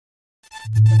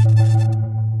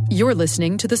You're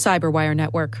listening to the Cyberwire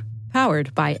Network,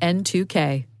 powered by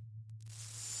N2K.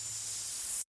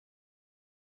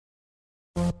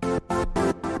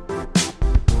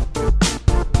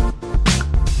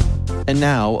 And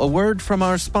now, a word from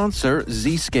our sponsor,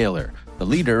 Zscaler, the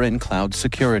leader in cloud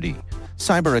security.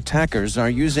 Cyber attackers are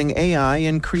using AI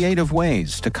in creative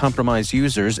ways to compromise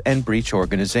users and breach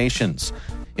organizations.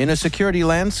 In a security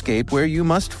landscape where you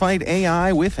must fight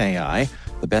AI with AI,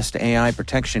 the best AI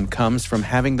protection comes from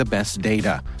having the best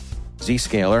data.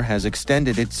 Zscaler has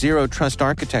extended its zero-trust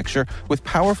architecture with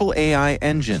powerful AI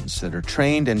engines that are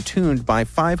trained and tuned by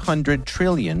 500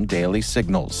 trillion daily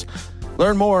signals.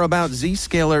 Learn more about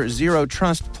Zscaler Zero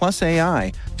Trust Plus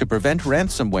AI to prevent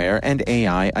ransomware and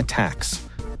AI attacks.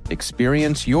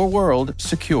 Experience your world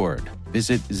secured.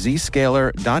 Visit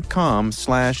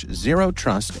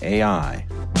zscaler.com/zerotrustai.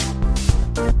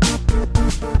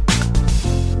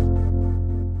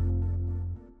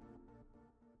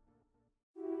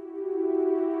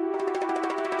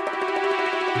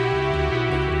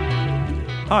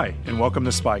 Hi, and welcome to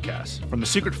SpyCast, from the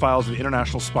secret files of the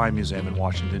International Spy Museum in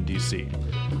Washington, D.C.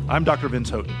 I'm Dr. Vince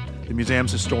Houghton, the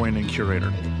museum's historian and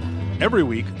curator. Every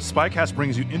week, SpyCast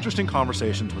brings you interesting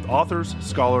conversations with authors,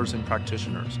 scholars, and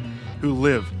practitioners who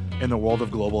live in the world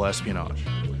of global espionage.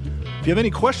 If you have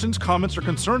any questions, comments, or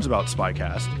concerns about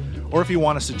SpyCast, or if you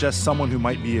want to suggest someone who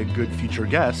might be a good future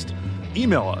guest,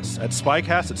 email us at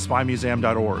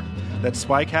spycast@spymuseum.org. That's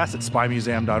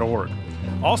spycast@spymuseum.org.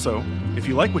 Also, if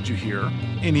you like what you hear,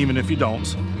 and even if you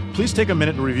don't, please take a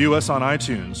minute to review us on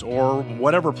iTunes or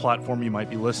whatever platform you might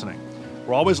be listening.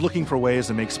 We're always looking for ways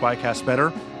to make SpyCast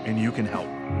better, and you can help.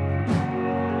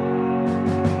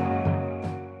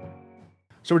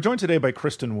 So we're joined today by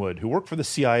Kristen Wood, who worked for the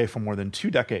CIA for more than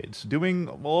 2 decades, doing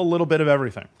a little bit of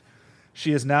everything.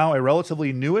 She is now a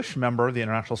relatively newish member of the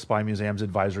International Spy Museum's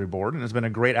advisory board and has been a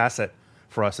great asset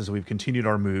for us as we've continued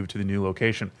our move to the new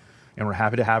location. And we're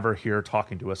happy to have her here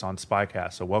talking to us on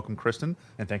SpyCast. So welcome, Kristen,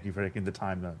 and thank you for taking the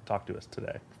time to talk to us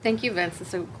today. Thank you, Vince.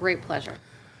 It's a great pleasure.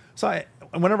 So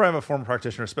whenever I have a former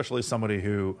practitioner, especially somebody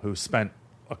who spent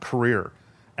a career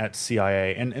at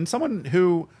CIA, and someone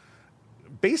who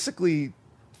basically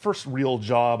first real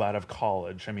job out of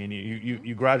college, I mean,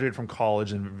 you graduated from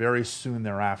college and very soon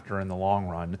thereafter in the long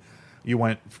run, you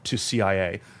went to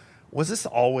CIA. Was this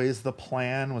always the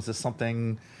plan? Was this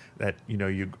something that,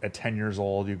 you at 10 years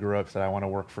old, you grew up, said, I want to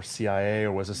work for CIA,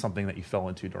 or was this something that you fell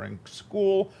into during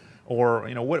school? Or,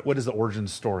 what is the origin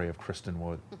story of Kristen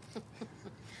Wood?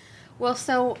 Well,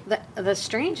 so the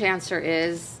strange answer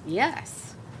is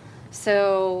yes.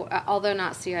 So, although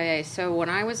not CIA, so when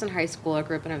I was in high school, I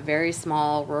grew up in a very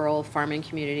small rural farming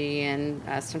community in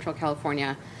Central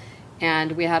California,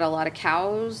 and we had a lot of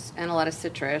cows and a lot of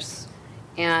citrus.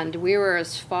 And we were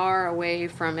as far away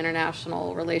from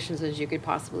international relations as you could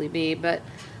possibly be. But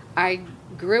I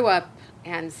grew up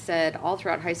and said all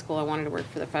throughout high school I wanted to work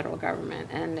for the federal government.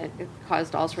 And it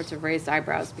caused all sorts of raised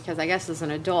eyebrows because I guess as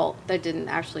an adult,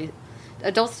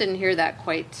 adults didn't hear that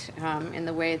quite in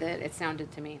the way that it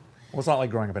sounded to me. Well, it's not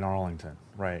like growing up in Arlington,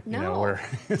 right? No,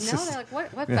 they're like,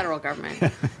 what federal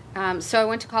government? So I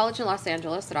went to college in Los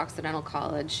Angeles at Occidental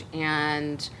College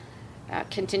and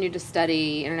continued to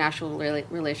study international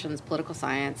relations, political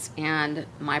science, and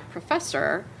my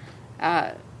professor,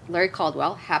 Larry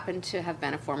Caldwell, happened to have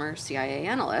been a former CIA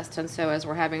analyst, and so as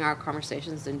we're having our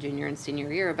conversations in junior and senior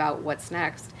year about what's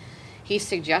next, he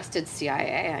suggested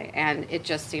CIA, and it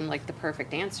just seemed like the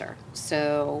perfect answer.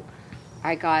 So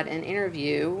I got an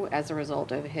interview as a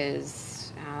result of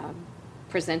his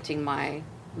presenting my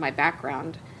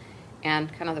background,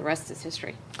 and kind of the rest is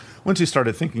history. Once you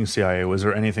started thinking CIA, was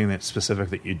there anything that's specific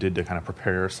that you did to kind of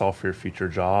prepare yourself for your future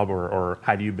job, or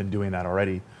had you been doing that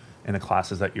already in the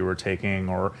classes that you were taking,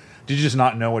 or did you just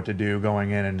not know what to do going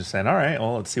in and just saying, all right,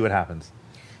 well, let's see what happens?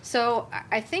 So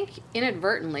I think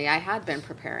inadvertently I had been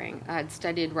preparing. I'd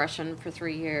studied Russian for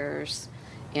 3 years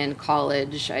in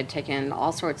college. I'd taken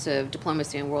all sorts of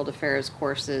diplomacy and world affairs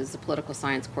courses, political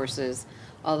science courses,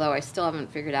 although I still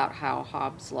haven't figured out how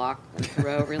Hobbes, Locke, and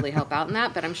Thoreau really help out in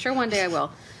that, but I'm sure one day I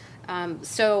will.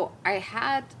 So I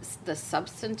had the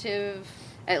substantive,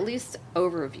 at least,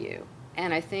 overview.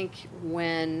 And I think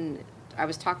when I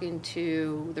was talking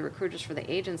to the recruiters for the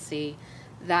agency,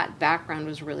 that background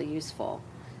was really useful.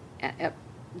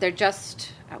 There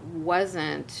just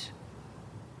wasn't,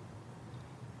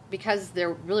 because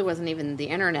there really wasn't even the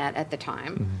internet at the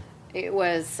time, mm-hmm. It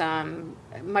was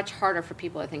much harder for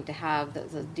people, I think, to have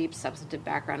the deep substantive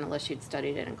background unless you'd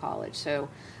studied it in college. So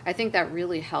I think that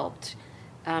really helped.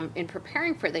 In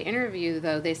preparing for the interview,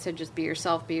 though, they said just be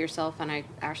yourself, and I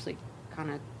actually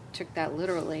kind of took that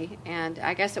literally, and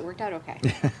I guess it worked out okay.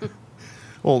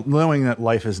 Well, knowing that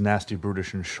life is nasty,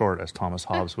 brutish, and short, as Thomas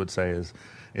Hobbes would say,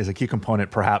 is a key component,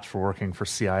 perhaps, for working for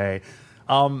CIA.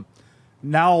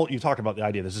 Now, you talked about the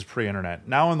idea, this is pre-internet.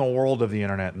 Now in the world of the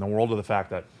internet, in the world of the fact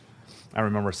that, I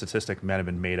remember a statistic might have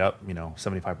been made up,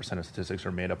 75% of statistics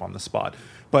are made up on the spot.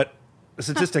 But a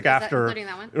statistic after... including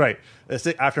that one? Right.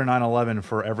 After 9/11,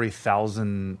 for every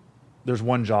 1,000... There's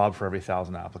one job for every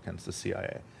 1,000 applicants to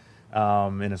CIA.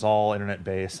 And it's all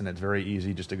internet-based, and it's very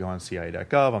easy just to go on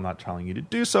CIA.gov. I'm not telling you to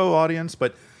do so, audience,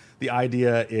 but the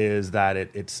idea is that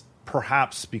it's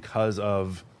perhaps because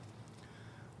of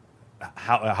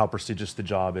how prestigious the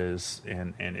job is,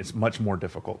 and it's much more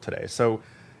difficult today. So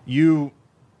you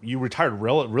retired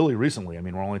really recently. I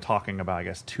mean, we're only talking about, I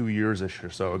guess, 2 years-ish or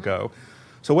so ago.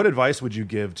 So what advice would you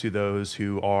give to those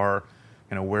who are,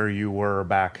 where you were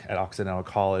back at Occidental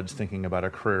College thinking about a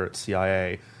career at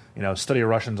CIA? Study of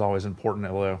Russian is always important,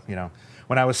 although,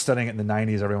 when I was studying it in the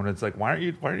 90s, everyone was like, why aren't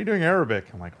you doing Arabic?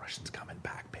 I'm like, Russian's coming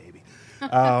back, baby.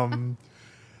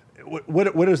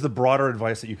 What is the broader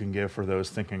advice that you can give for those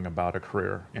thinking about a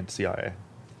career in CIA?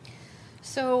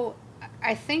 So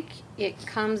I think it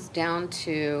comes down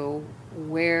to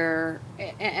where,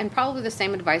 and probably the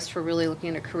same advice for really looking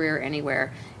at a career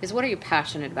anywhere, is what are you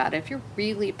passionate about? If you're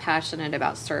really passionate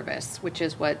about service, which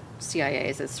is what CIA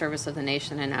is, it's service of the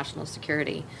nation and national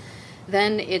security,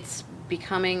 then it's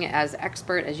becoming as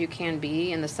expert as you can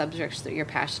be in the subjects that you're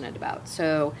passionate about.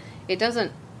 So it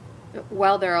doesn't,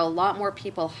 while there are a lot more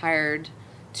people hired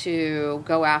to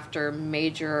go after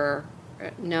major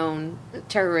known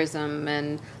terrorism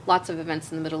and lots of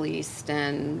events in the Middle East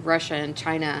and Russia and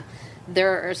China,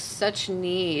 there is such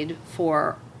need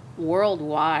for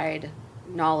worldwide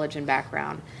knowledge and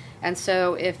background. And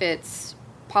so if it's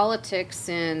politics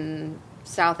in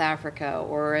South Africa,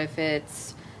 or if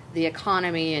it's the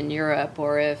economy in Europe,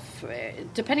 or if,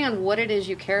 depending on what it is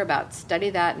you care about, study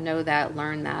that, know that,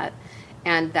 learn that.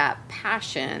 And that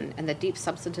passion and the deep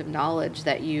substantive knowledge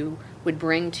that you would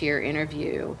bring to your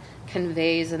interview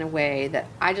conveys in a way that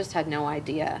I just had no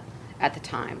idea at the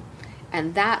time.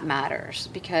 And that matters,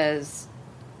 because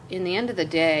in the end of the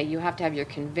day, you have to have your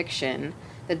conviction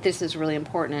that this is really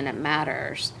important and it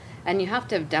matters. And you have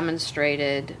to have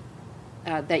demonstrated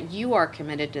that you are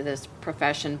committed to this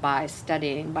profession by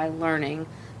studying, by learning,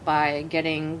 by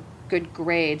getting good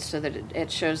grades, so that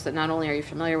it shows that not only are you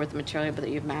familiar with the material, but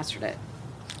that you've mastered it.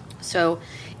 So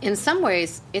in some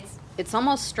ways, it's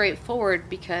almost straightforward,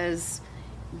 because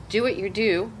do what you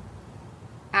do,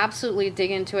 absolutely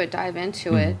dig into it, dive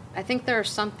into it. I think there are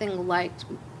something like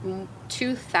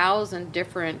 2,000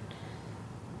 different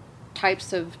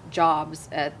types of jobs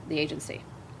at the agency.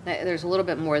 There's a little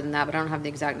bit more than that, but I don't have the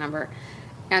exact number.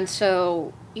 And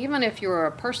so even if you're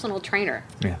a personal trainer,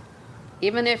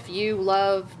 even if you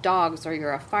love dogs or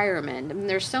you're a fireman, I mean,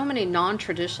 there's so many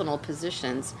non-traditional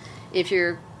positions. If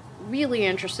you're really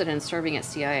interested in serving at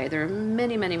CIA, there are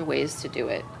many, many ways to do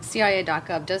it.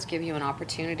 CIA.gov does give you an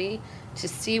opportunity to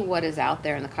see what is out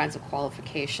there and the kinds of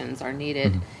qualifications are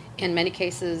needed. In many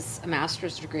cases, a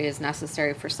master's degree is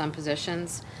necessary for some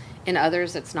positions. In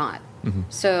others, it's not.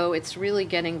 So it's really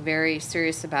getting very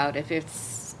serious about if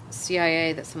it's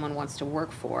CIA that someone wants to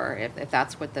work for, if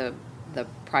that's what the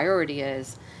priority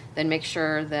is, then make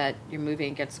sure that you're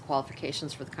moving against the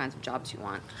qualifications for the kinds of jobs you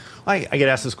want. I get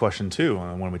asked this question, too,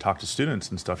 when we talk to students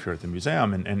and stuff here at the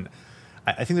museum. And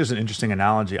I think there's an interesting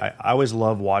analogy. I always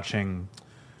love watching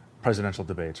presidential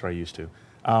debates, or I used to.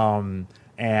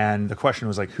 And the question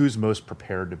was, like, who's most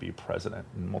prepared to be president?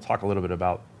 And we'll talk a little bit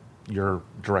about your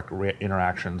direct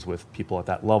interactions with people at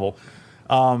that level.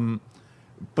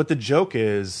 But the joke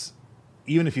is,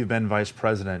 even if you've been vice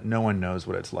president, no one knows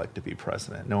what it's like to be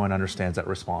president. No one understands that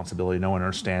responsibility. No one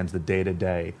understands the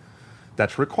day-to-day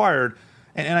that's required.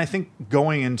 And I think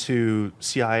going into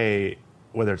CIA,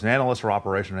 whether it's an analyst or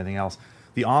operation or anything else,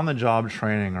 the on-the-job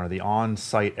training or the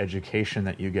on-site education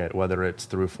that you get, whether it's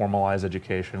through formalized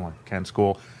education like Kent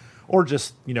School, or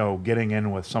just, getting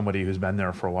in with somebody who's been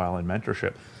there for a while in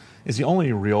mentorship, is the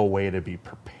only real way to be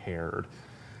prepared.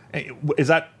 Is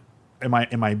that... Am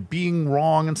I being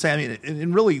wrong in saying?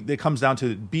 And really, it comes down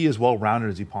to be as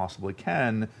well-rounded as you possibly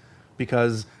can,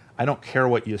 because I don't care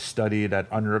what you studied at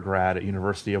undergrad, at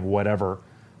university of whatever,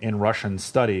 in Russian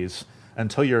studies,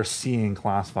 until you're seeing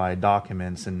classified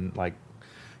documents and like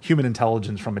human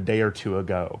intelligence from a day or two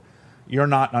ago. You're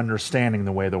not understanding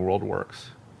the way the world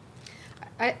works.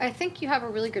 I think you have a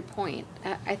really good point.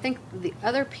 I think the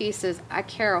other piece is I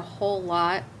care a whole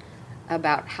lot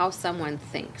about how someone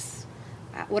thinks.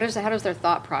 How does their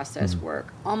thought process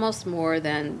work? Almost more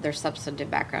than their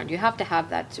substantive background. You have to have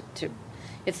that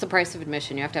it's the price of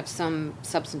admission. You have to have some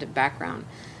substantive background.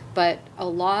 But a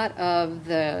lot of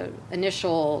the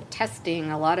initial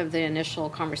testing, a lot of the initial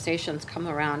conversations come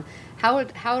around,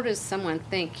 how does someone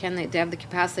think? Can they have the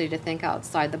capacity to think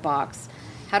outside the box?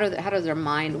 How does their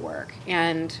mind work?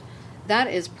 And that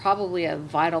is probably a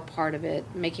vital part of it,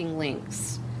 making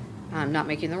links, not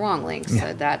making the wrong links.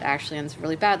 Yeah. That actually ends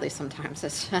really badly sometimes,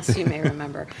 as you may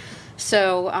remember.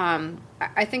 So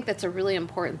I think that's a really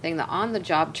important thing. The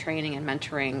on-the-job training and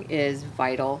mentoring is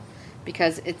vital,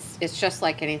 because it's just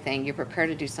like anything. You're prepared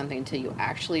to do something until you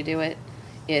actually do it.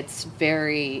 It's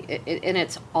and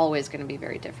it's always going to be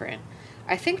very different.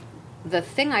 I think the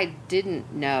thing I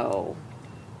didn't know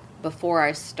before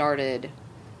I started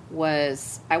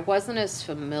was I wasn't as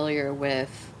familiar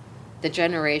with the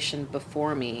generation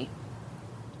before me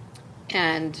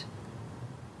and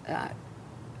on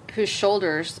whose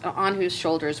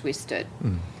shoulders we stood.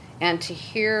 And to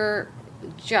hear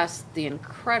just the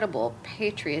incredible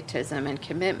patriotism and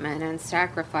commitment and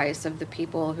sacrifice of the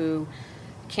people who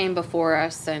came before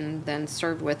us and then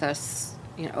served with us,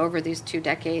 over these 2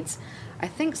 decades. I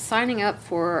think signing up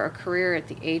for a career at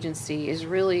the agency is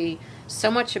really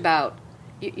so much about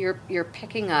you're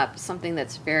picking up something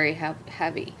that's very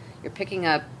heavy. You're picking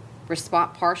up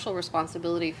partial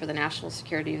responsibility for the national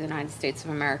security of the United States of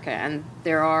America, and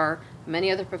there are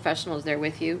many other professionals there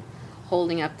with you,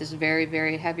 holding up this very,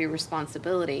 very heavy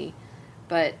responsibility,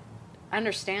 but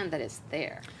understand that it's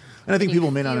there. And I think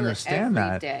people may not understand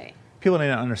that. Day. People may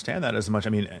not understand that as much. I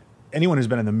mean, anyone who's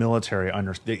been in the military,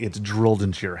 it's drilled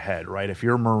into your head, right? If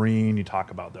you're a Marine, you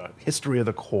talk about the history of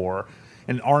the Corps.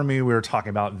 In Army, we were talking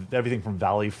about everything from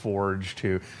Valley Forge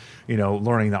to,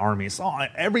 learning the Army. So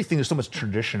everything, there's so much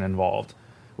tradition involved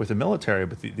with the military,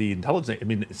 but the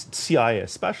intelligence, CIA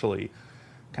especially,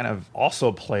 kind of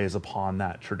also plays upon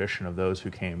that tradition of those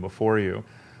who came before you.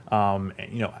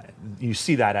 You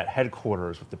see that at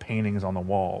headquarters with the paintings on the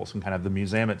walls, and kind of the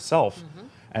museum itself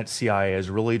at CIA is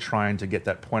really trying to get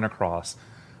that point across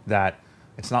that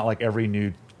it's not like every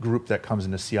new group that comes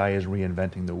into CIA is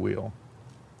reinventing the wheel.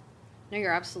 No,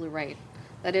 you're absolutely right.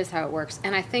 That is how it works.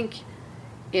 And I think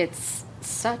it's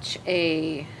such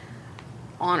a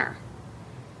honor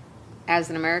as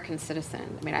an American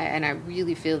citizen. I mean, I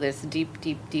really feel this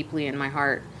deeply in my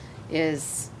heart.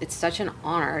 It's such an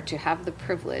honor to have the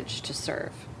privilege to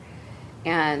serve.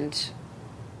 And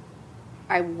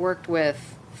I worked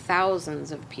with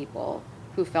thousands of people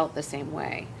who felt the same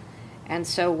way. And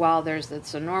so while there's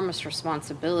this enormous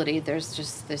responsibility, there's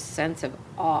just this sense of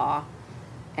awe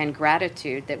and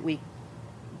gratitude that we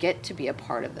get to be a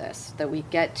part of this, that we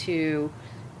get to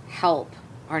help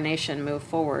our nation move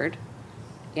forward.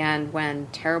 And when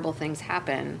terrible things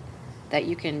happen, that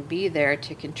you can be there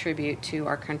to contribute to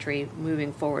our country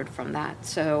moving forward from that.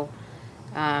 So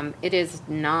it is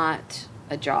not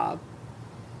a job.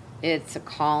 It's a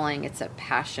calling. It's a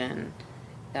passion.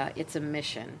 It's a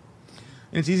mission.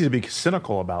 And it's easy to be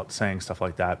cynical about saying stuff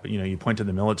like that, but you point to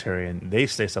the military and they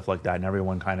say stuff like that, and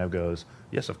everyone kind of goes,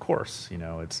 "Yes, of course."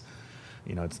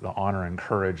 It's the honor and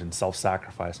courage and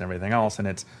self-sacrifice and everything else, and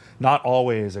it's not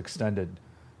always extended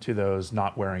to those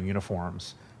not wearing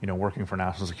uniforms, working for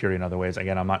national security in other ways.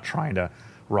 Again, I'm not trying to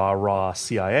rah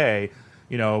CIA,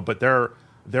 but there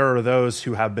are those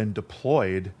who have been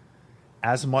deployed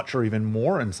as much or even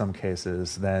more in some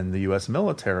cases than the U.S.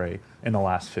 military in the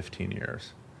last 15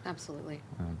 years. Absolutely.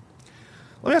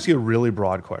 Let me ask you a really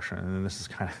broad question, and this is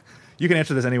you can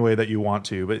answer this any way that you want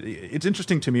to, but it's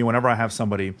interesting to me whenever I have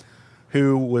somebody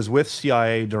who was with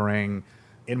CIA during,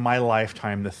 in my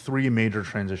lifetime, the 3 major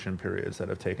transition periods that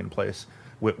have taken place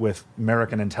with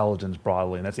American intelligence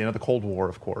broadly, and that's the end of the Cold War,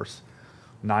 of course,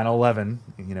 9/11,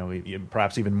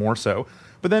 perhaps even more so,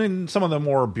 but then in some of the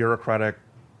more bureaucratic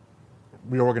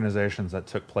reorganizations that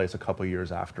took place a couple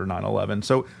years after 9/11.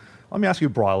 So let me ask you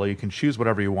broadly, you can choose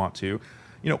whatever you want to,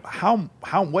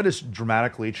 what has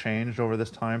dramatically changed over this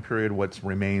time period? What's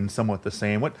remained somewhat the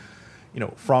same?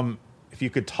 If you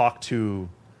could talk to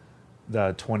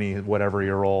the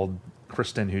 20-whatever-year-old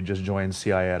Kristen who just joined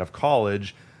CIA out of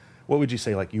college, what would you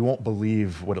say? Like, you won't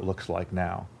believe what it looks like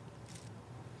now.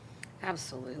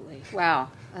 Absolutely. Wow,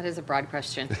 that is a broad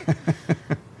question.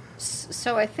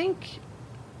 So I think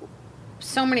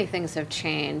so many things have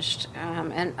changed,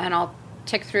 and I'll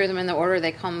tick through them in the order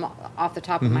they come off the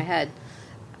top of my head.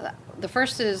 The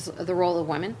first is the role of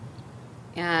women.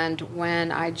 And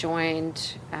when I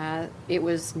joined, there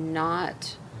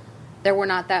were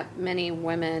not that many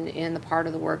women in the part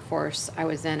of the workforce I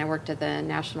was in. I worked at the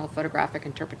National Photographic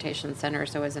Interpretation Center,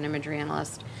 so as an imagery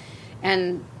analyst.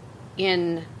 And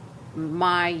in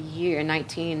my year,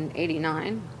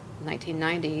 1989,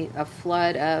 1990, a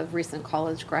flood of recent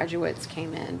college graduates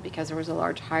came in because there was a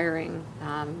large hiring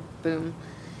boom.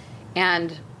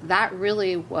 And that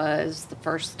really was the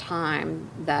first time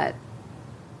that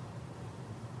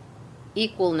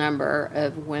equal number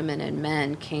of women and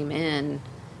men came in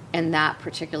that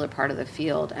particular part of the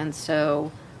field. And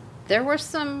so there was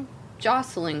some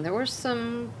jostling. There were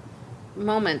some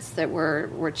moments that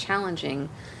were challenging.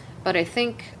 But I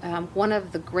think one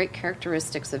of the great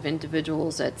characteristics of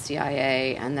individuals at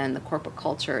CIA and then the corporate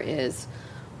culture is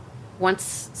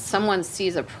once someone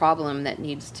sees a problem that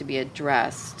needs to be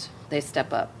addressed, they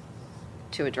step up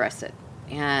to address it.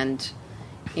 And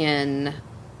in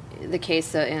the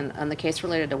case on the case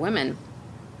related to women,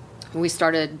 we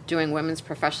started doing women's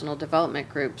professional development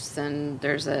groups, and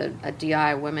there's a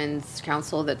DI Women's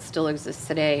Council that still exists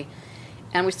today.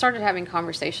 And we started having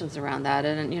conversations around that.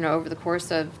 And, over the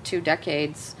course of 2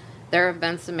 decades, there have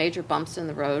been some major bumps in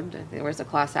the road. There was a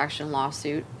class action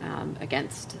lawsuit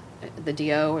against the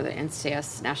DO, or the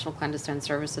NCS, National Clandestine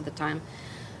Service at the time.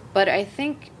 But I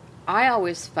think I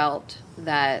always felt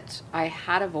that I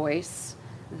had a voice,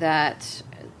 that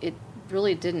it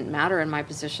really didn't matter in my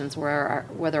positions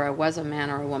whether I was a man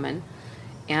or a woman.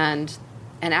 And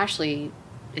actually,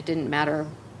 it didn't matter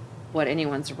what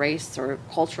anyone's race or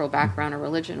cultural background or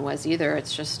religion was either.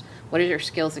 It's just, what are your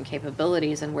skills and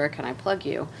capabilities, and where can I plug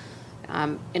you?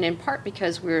 And in part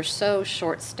because we were so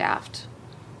short-staffed,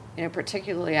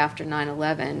 particularly after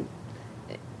 9/11,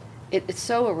 it's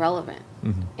so irrelevant.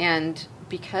 Mm-hmm. And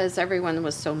because everyone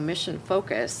was so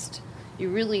mission-focused, you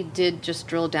really did just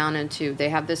drill down into, they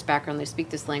have this background, they speak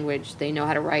this language, they know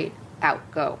how to write,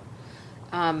 out, go.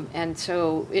 And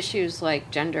so issues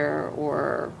like gender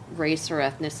or race or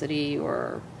ethnicity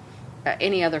or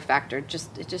any other factor,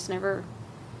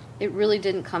 it really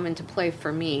didn't come into play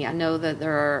for me. I know that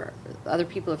there are other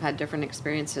people who have had different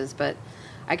experiences, but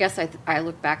I guess I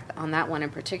look back on that one in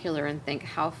particular and think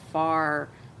how far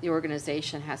the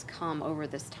organization has come over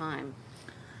this time.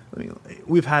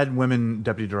 We've had women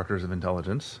deputy directors of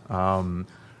intelligence.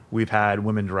 We've had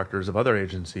women directors of other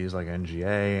agencies like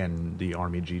NGA and the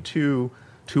Army G2.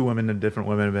 2 women, different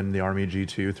women have been in the Army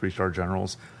G2, 3-star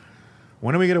generals.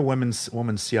 When do we get a woman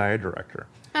CIA director?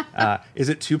 Is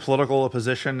it too political a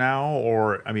position now?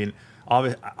 Or,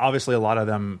 obviously a lot of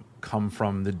them come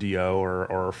from the DO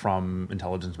or from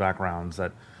intelligence backgrounds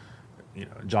that,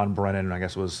 John Brennan, I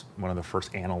guess, was one of the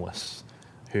first analysts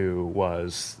who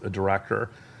was a director.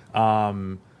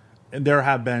 And there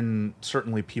have been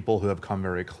certainly people who have come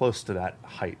very close to that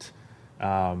height.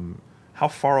 How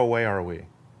far away are we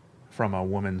from a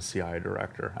woman CIA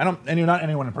director? And you're not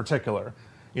anyone in particular,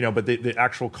 but the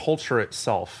actual culture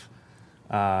itself,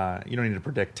 you don't need to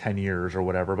predict 10 years or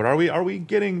whatever, but are we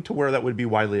getting to where that would be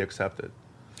widely accepted?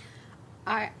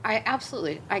 I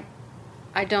absolutely,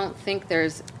 I don't think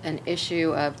there's an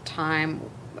issue of time.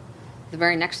 The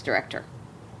very next director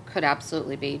could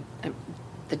absolutely be.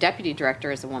 The deputy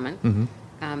director is a woman.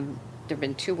 Mm-hmm. There have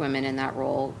been 2 women in that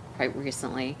role quite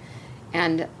recently.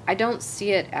 And I don't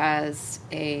see it as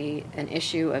an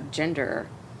issue of gender.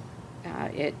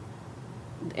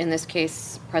 In this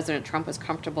case, President Trump was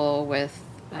comfortable with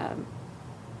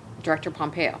Director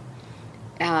Pompeo.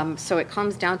 So it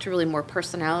comes down to really more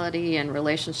personality and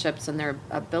relationships and their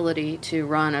ability to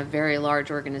run a very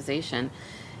large organization.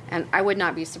 And I would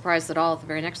not be surprised at all if the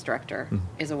very next director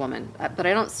is a woman. But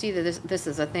I don't see that this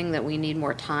is a thing that we need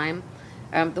more time.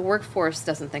 The workforce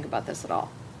doesn't think about this at all.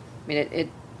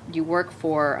 You work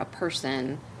for a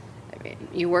person,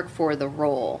 you work for the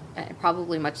role,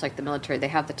 probably much like the military. They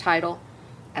have the title,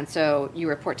 and so you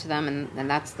report to them, and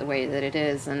that's the way that it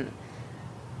is. And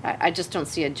I just don't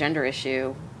see a gender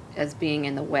issue as being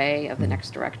in the way of the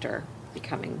next director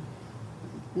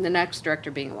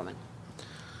being a woman.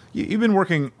 You've been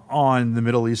working on the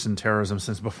Middle East and terrorism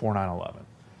since before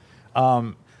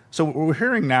 9/11. So we're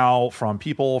hearing now from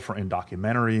people in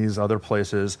documentaries, other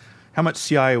places, how much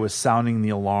CIA was sounding the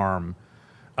alarm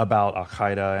about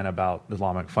Al-Qaeda and about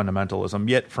Islamic fundamentalism.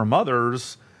 Yet from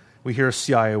others, we hear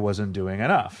CIA wasn't doing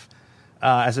enough.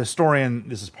 As a historian,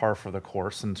 this is par for the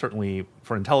course, and certainly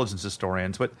for intelligence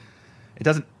historians, but it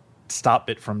doesn't stop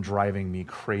it from driving me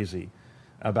crazy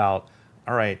about,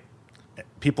 all right,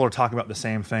 people are talking about the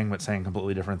same thing but saying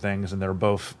completely different things, and they're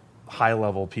both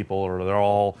high-level people, or they're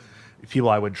all people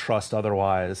I would trust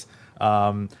otherwise.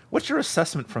 What's your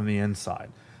assessment from the inside?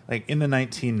 Like in the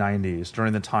 1990s,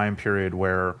 during the time period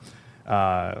where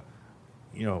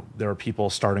there are people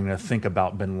starting to think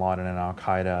about bin Laden and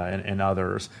Al-Qaeda and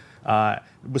others,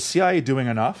 was CIA doing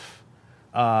enough?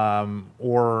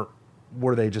 Or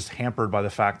were they just hampered by the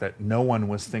fact that no one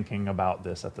was thinking about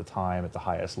this at the time at the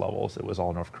highest levels? It was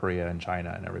all North Korea and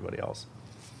China and everybody else.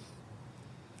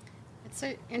 It's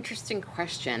an interesting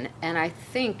question, and I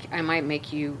think I might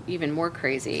make you even more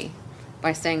crazy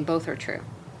by saying both are true.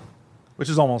 Which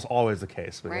is almost always the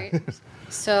case. But right?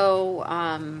 So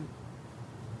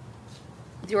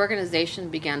the organization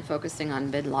began focusing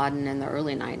on bin Laden in the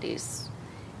early 90s.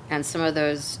 And some of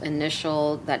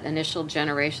that initial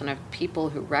generation of people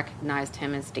who recognized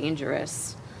him as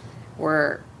dangerous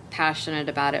were passionate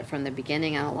about it from the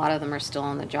beginning, and a lot of them are still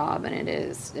on the job. And it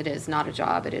is not a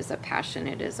job; it is a passion,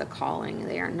 it is a calling.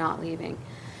 They are not leaving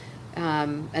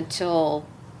until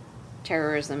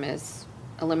terrorism is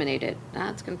eliminated.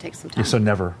 That's going to take some time. So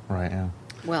never, right? Yeah.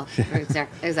 Well,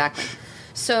 exactly.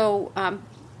 So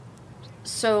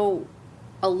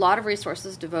a lot of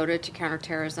resources devoted to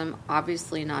counterterrorism,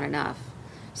 obviously not enough.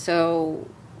 So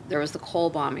there was the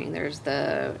Cole bombing, there's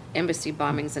the embassy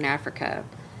bombings in Africa,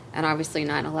 and obviously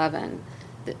 9/11.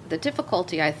 The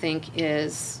difficulty, I think,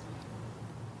 is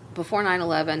before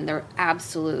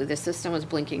 9/11, the system was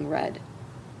blinking red.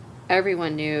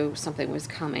 Everyone knew something was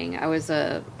coming. I was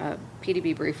a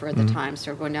PDB briefer at the time,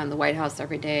 so going down to the White House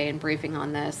every day and briefing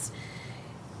on this.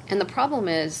 And the problem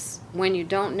is when you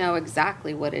don't know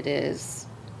exactly what it is,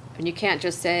 and you can't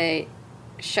just say,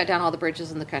 shut down all the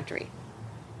bridges in the country,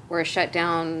 or shut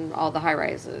down all the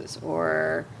high-rises,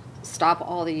 or stop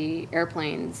all the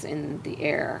airplanes in the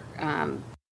air.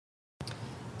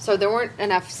 So there weren't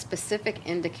enough specific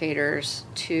indicators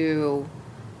to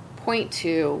point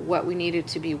to what we needed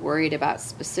to be worried about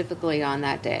specifically on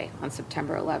that day, on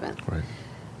September 11th. Right.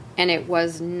 And it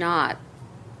was not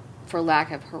for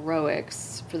lack of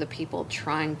heroics for the people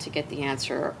trying to get the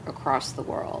answer across the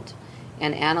world.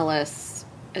 And analysts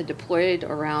deployed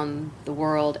around the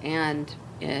world and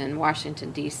in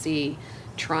Washington, D.C.,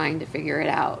 trying to figure it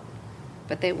out.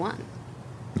 But they won.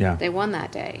 Yeah. They won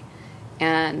that day.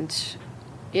 And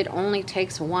it only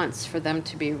takes once for them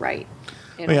to be right.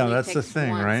 Yeah, that's the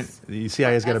thing, right? The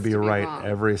CIA's got to be right wrong.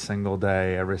 Every single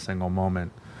day, every single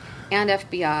moment. And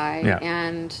FBI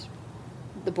and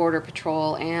the Border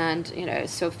Patrol and,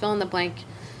 so fill in the blank.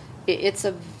 It's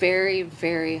a very,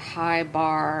 very high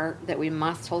bar that we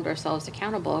must hold ourselves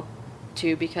accountable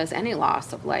to, because any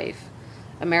loss of life,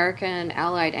 American,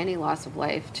 allied, any loss of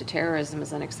life to terrorism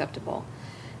is unacceptable.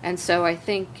 And so I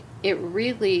think it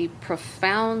really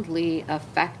profoundly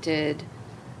affected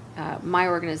my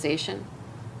organization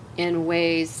in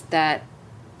ways that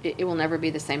it will never be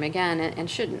the same again and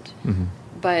shouldn't. Mm-hmm.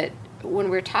 But when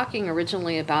we're talking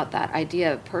originally about that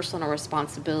idea of personal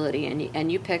responsibility,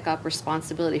 and you pick up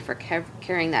responsibility for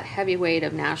carrying that heavy weight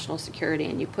of national security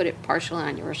and you put it partially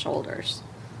on your shoulders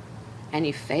and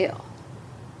you fail.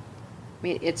 I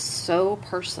mean, it's so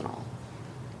personal.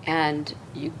 And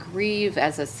you grieve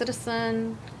as a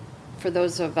citizen for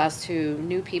those of us who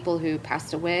knew people who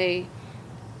passed away,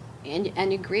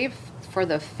 and you grieve for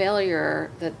the failure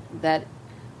that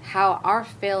how our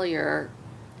failure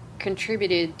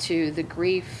contributed to the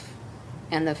grief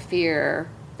and the fear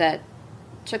that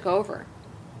took over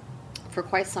for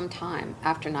quite some time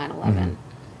after 9/11,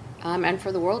 and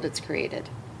for the world it's created.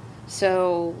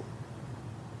 So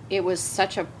it was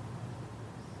such a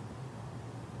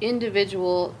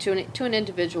individual to an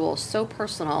individual, so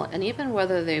personal, and even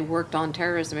whether they worked on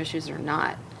terrorism issues or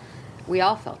not, we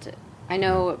all felt it. I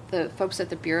know the folks at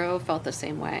the Bureau felt the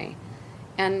same way.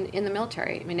 And in the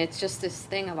military, I mean, it's just this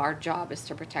thing of our job is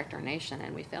to protect our nation,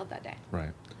 and we failed that day.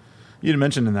 Right. You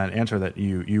mentioned in that answer that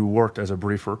you worked as a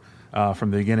briefer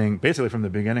from the beginning, basically from the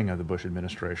beginning of the Bush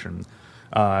administration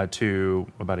to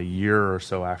about a year or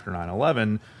so after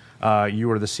 9/11. You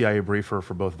were the CIA briefer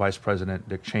for both Vice President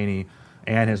Dick Cheney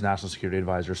and his National Security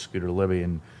Advisor, Scooter Libby,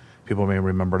 and people may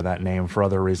remember that name for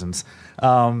other reasons.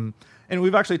 And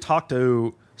we've actually talked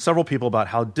to several people about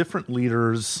how different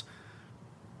leaders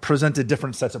presented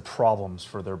different sets of problems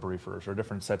for their briefers or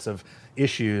different sets of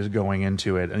issues going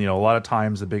into it. And, a lot of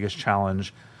times the biggest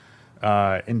challenge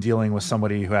in dealing with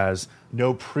somebody who has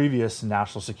no previous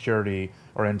national security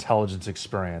or intelligence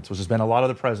experience, which has been a lot of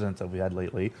the presidents that we had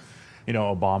lately.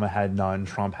 Obama had none,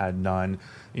 Trump had none,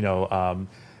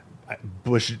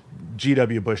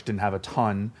 G.W. Bush didn't have a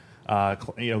ton.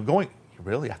 You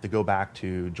really have to go back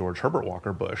to George Herbert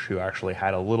Walker Bush, who actually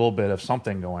had a little bit of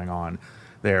something going on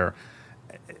there.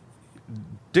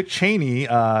 Dick Cheney,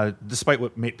 despite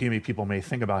what people may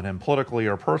think about him politically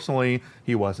or personally,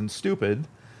 he wasn't stupid.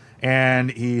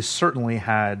 And he certainly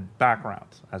had background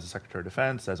as a Secretary of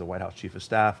Defense, as a White House Chief of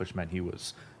Staff, which meant he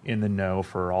was in the know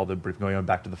for all the briefing going on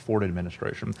back to the Ford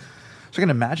administration. So I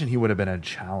can imagine he would have been a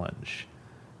challenge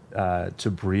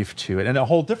to brief to it, and a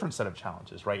whole different set of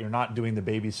challenges, right? You're not doing the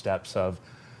baby steps of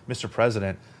Mr.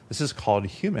 President. This is called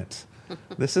HUMINT.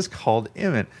 This is called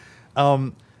IMINT.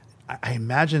 I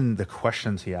imagine the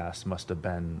questions he asked must have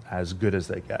been as good as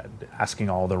they get, asking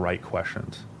all the right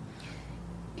questions.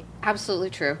 Absolutely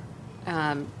true.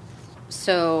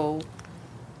 So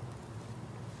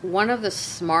one of the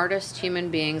smartest human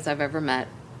beings I've ever met,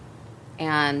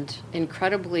 and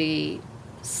incredibly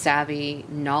savvy,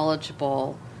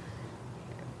 knowledgeable,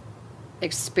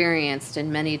 experienced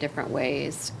in many different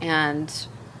ways. And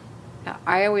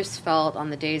I always felt on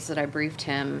the days that I briefed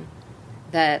him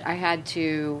that I had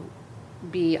to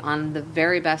be on the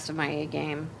very best of my A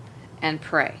game and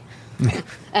pray.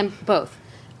 And both.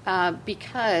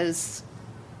 Because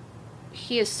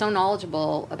he is so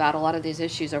knowledgeable about a lot of these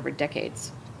issues over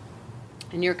decades.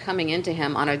 And you're coming into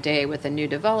him on a day with a new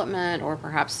development or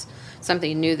perhaps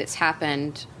something new that's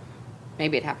happened.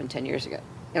 Maybe it happened 10 years ago.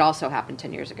 It also happened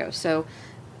 10 years ago. So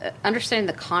understanding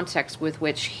the context with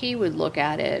which he would look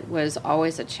at it was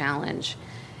always a challenge.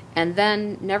 And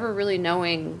then never really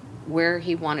knowing where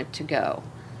he wanted to go.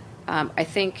 I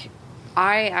think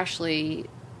I actually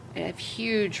have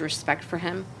huge respect for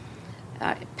him.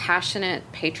 Passionate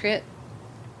patriot.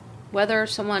 Whether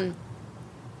someone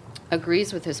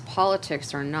agrees with his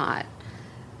politics or not,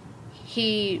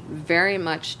 he very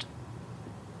much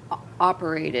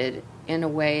operated in a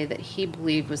way that he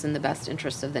believed was in the best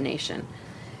interest of the nation,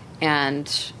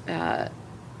 and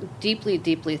deeply,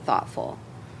 deeply thoughtful.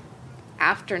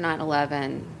 After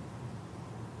 9/11,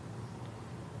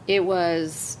 it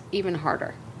was even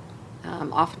harder.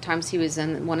 Oftentimes he was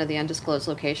in one of the undisclosed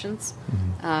locations,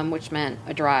 which meant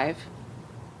a drive.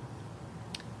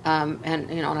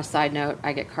 And, on a side note,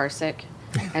 I get car sick.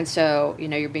 And so,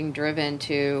 you're being driven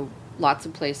to lots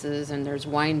of places, and there's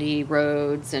windy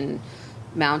roads and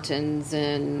mountains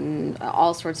and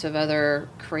all sorts of other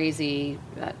crazy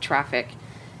traffic.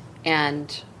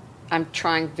 And I'm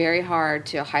trying very hard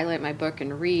to highlight my book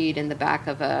and read in the back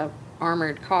of a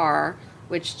armored car,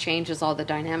 which changes all the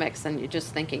dynamics. And you're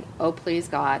just thinking, oh, please,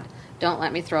 God, don't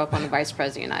let me throw up on the Vice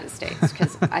President of the United States,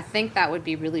 because I think that would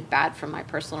be really bad for my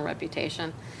personal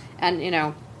reputation.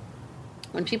 And,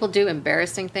 when people do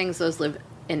embarrassing things, those live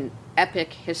in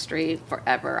epic history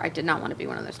forever. I did not want to be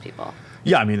one of those people.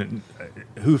 Yeah, I mean,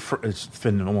 it's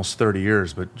been almost 30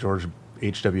 years, but George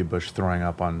H.W. Bush throwing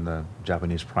up on the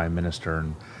Japanese prime minister,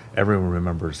 and everyone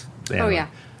remembers. Oh, yeah.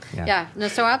 No,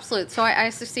 so absolutely. So I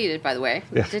succeeded, by the way.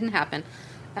 Yeah. It didn't happen.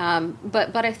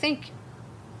 But I think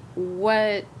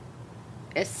what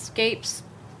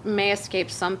may escape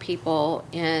some people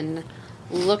in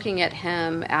looking at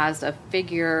him as a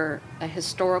figure, a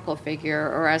historical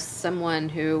figure, or as someone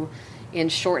who, in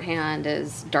shorthand,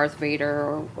 is Darth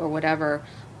Vader or whatever.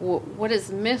 What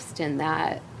is missed in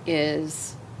that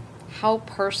is how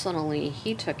personally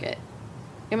he took it.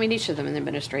 I mean, each of them in the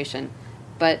administration,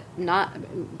 but not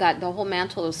that the whole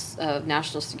mantle of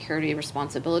national security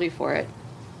responsibility for it.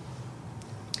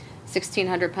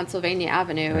 1600 Pennsylvania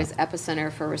Avenue is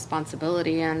epicenter for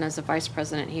responsibility, and as a vice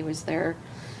president, he was there,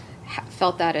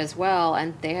 felt that as well,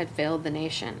 and they had failed the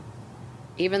nation.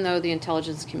 Even though the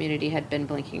intelligence community had been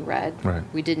blinking red,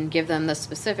 we didn't give them the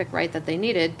specific right that they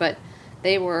needed, but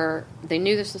they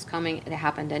knew this was coming. It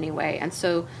happened anyway. And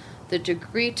so the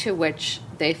degree to which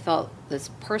they felt this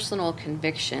personal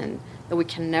conviction that we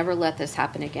can never let this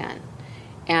happen again.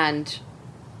 And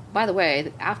by the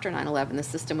way, after 9/11, the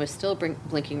system was still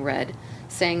blinking red,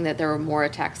 saying that there were more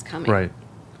attacks coming. Right.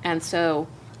 And so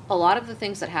a lot of the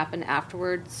things that happened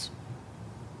afterwards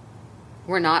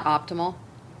were not optimal,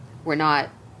 were not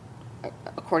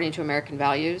according to American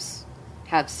values,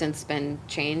 have since been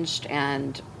changed,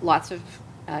 and lots of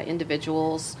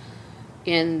individuals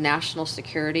in national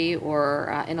security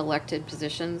or in elected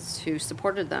positions who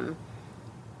supported them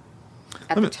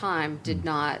at the time did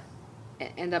not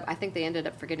end up, I think they ended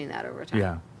up forgetting that over time.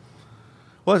 Yeah.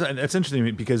 Well, it's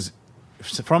interesting because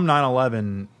from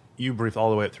 9/11, you briefed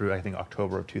all the way up through, I think,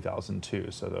 October of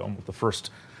 2002, so the first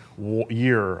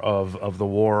year of the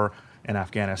war in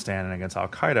Afghanistan and against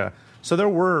Al-Qaeda. So there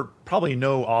were probably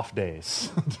no off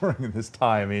days during this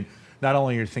time. I mean, not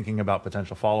only are you thinking about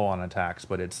potential follow-on attacks,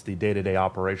 but it's the day-to-day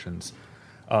operations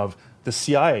of the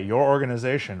CIA, your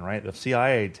organization, right? The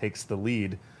CIA takes the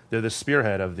lead. They're the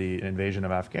spearhead of the invasion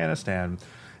of Afghanistan.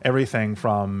 Everything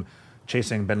from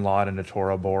chasing bin Laden to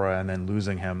Tora Bora and then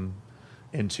losing him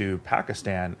into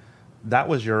Pakistan, that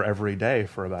was your everyday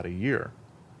for about a year.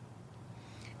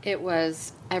 It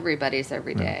was everybody's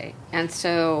every day. And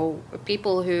so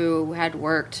people who had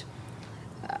worked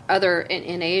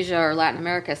in Asia or Latin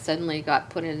America suddenly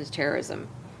got put into terrorism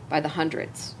by the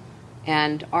hundreds.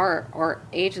 And our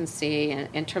agency,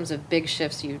 in terms of big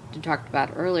shifts you talked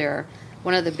about earlier,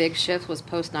 one of the big shifts was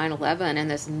post 9/11 and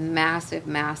this massive,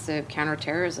 massive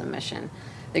counterterrorism mission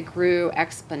that grew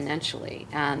exponentially.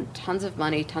 And tons of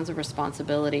money, tons of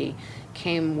responsibility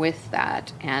came with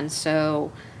that. And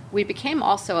so we became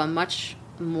also a much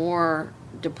more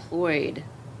deployed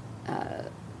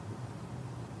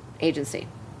agency.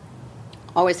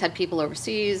 Always had people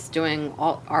overseas doing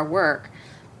all our work,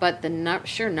 but the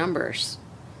sheer numbers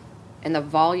and the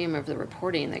volume of the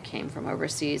reporting that came from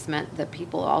overseas meant that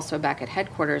people also back at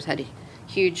headquarters had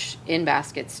huge in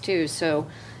baskets too. So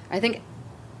I think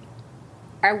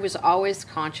I was always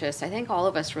conscious, I think all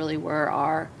of us really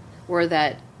were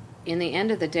that in the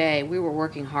end of the day, we were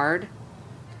working hard,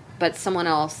 but someone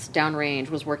else downrange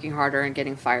was working harder and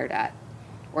getting fired at,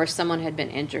 or someone had been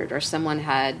injured, or someone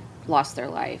had lost their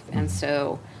life. And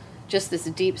so just this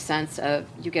deep sense of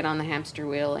you get on the hamster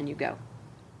wheel and you go.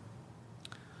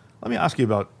 Let me ask you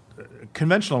about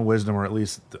conventional wisdom, or at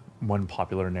least one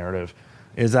popular narrative,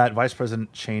 is that Vice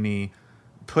President Cheney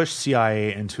pushed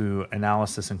CIA into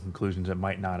analysis and conclusions that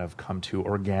might not have come to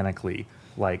organically,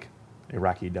 like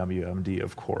Iraqi WMD,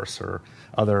 of course, or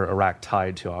other Iraq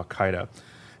tied to Al-Qaeda.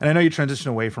 And I know you transitioned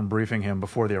away from briefing him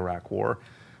before the Iraq War,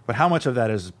 but how much of that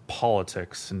is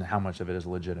politics and how much of it is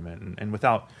legitimate? And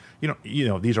without, you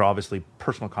know, these are obviously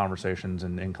personal conversations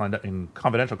and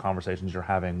confidential conversations you're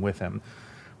having with him.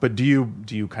 But do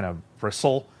you kind of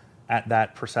bristle at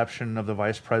that perception of the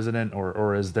vice president,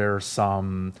 or is there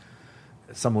some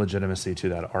legitimacy to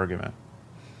that argument?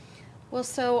 Well,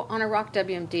 so on Iraq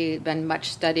WMD, been much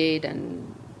studied,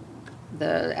 and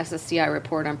the SSCI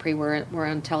report on pre-war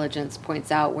intelligence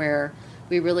points out where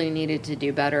we really needed to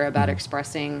do better about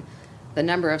expressing the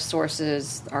number of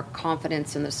sources, our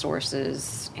confidence in the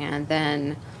sources, and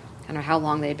then kind of how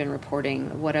long they'd been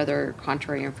reporting, what other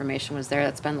contrary information was there.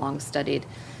 That's been long studied.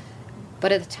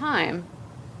 But at the time,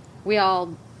 we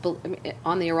all,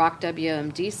 on the Iraq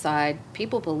WMD side,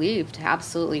 people believed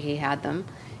absolutely he had them,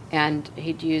 and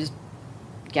he'd used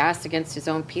gas against his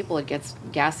own people,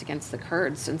 gas against the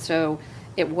Kurds. And so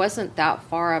it wasn't that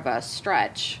far of a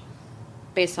stretch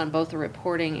based on both the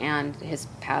reporting and his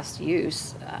past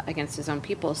use against his own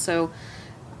people. So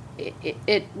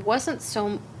it wasn't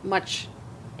so much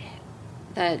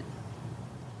that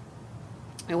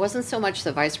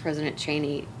Vice President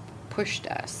Cheney pushed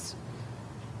us,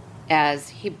 as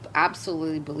he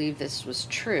absolutely believed this was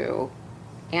true,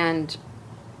 and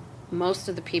most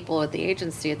of the people at the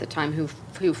agency at the time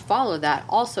who followed that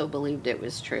also believed it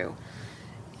was true.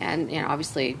 And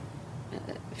obviously,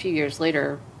 a few years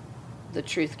later, the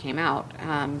truth came out.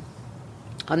 On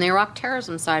the Iraq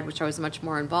terrorism side, which I was much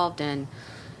more involved in,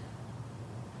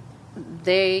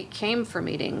 they came for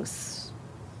meetings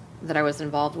that I was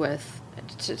involved with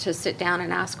to sit down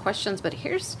and ask questions. But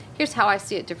here's how I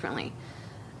see it differently.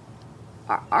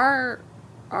 Our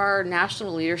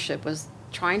national leadership was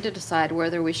trying to decide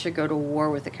whether we should go to war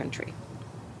with the country.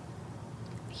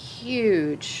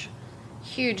 Huge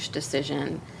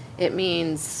decision. It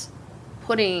means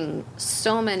putting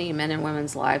so many men and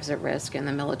women's lives at risk in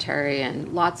the military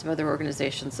and lots of other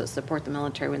organizations that support the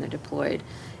military when they're deployed.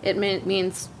 It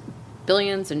means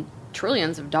billions and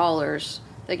trillions of dollars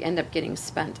that end up getting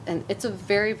spent. And it's a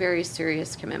very, very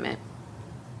serious commitment.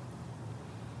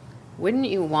 Wouldn't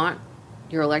you want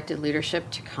your elected leadership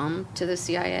to come to the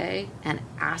CIA and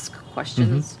ask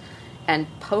questions and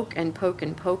poke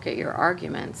at your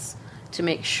arguments to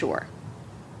make sure?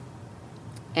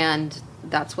 And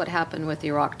that's what happened with the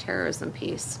Iraq terrorism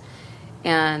piece.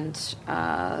 And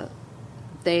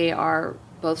they are,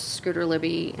 both Scooter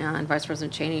Libby and Vice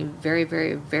President Cheney, very,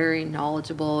 very, very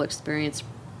knowledgeable, experienced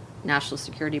national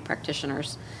security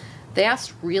practitioners. They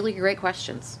asked really great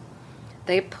questions.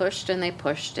 They pushed,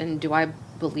 and do I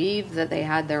believe that they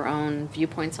had their own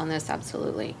viewpoints on this?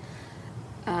 Absolutely.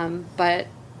 But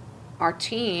our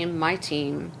team, my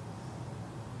team,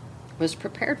 was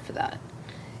prepared for that.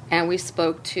 And we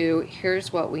spoke to,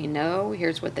 here's what we know,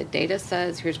 here's what the data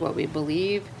says, here's what we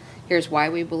believe, here's why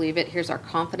we believe it, here's our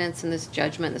confidence in this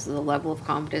judgment, this is the level of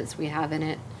confidence we have in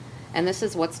it, and this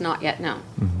is what's not yet known.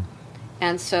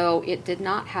 And so it did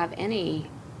not have any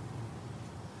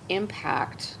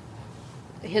impact.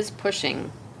 His pushing,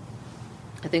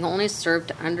 I think, only served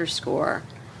to underscore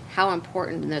how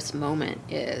important this moment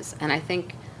is. And I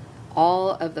think all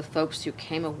of the folks who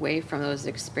came away from those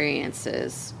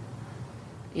experiences,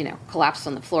 collapsed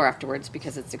on the floor afterwards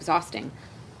because it's exhausting,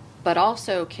 but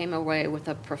also came away with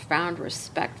a profound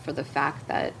respect for the fact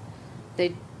that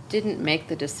they didn't make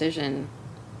the decision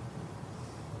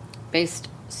based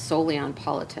solely on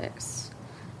politics,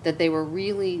 that they were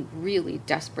really, really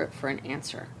desperate for an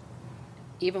answer.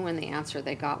 even when the answer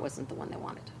they got wasn't the one they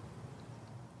wanted.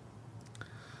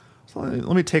 So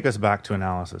let me take us back to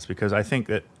analysis, because I think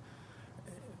that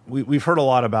we've heard a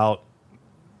lot about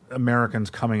Americans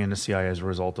coming into CIA as a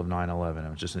result of 9/11. It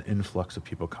was just an influx of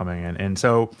people coming in. And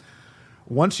so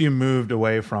once you moved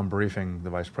away from briefing the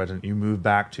vice president, you moved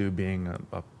back to being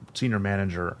a senior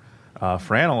manager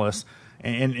for analysts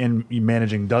and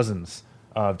managing dozens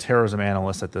of terrorism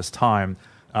analysts at this time.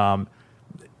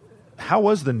 How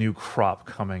was the new crop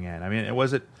coming in? I mean,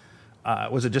 was it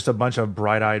just a bunch of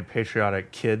bright-eyed,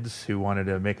 patriotic kids who wanted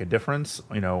to make a difference,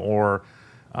 or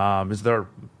is there?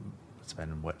 It's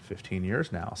been 15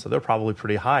 years now, so they're probably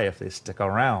pretty high if they stick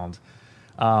around.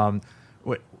 Was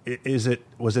it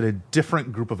a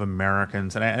different group of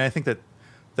Americans? And I think that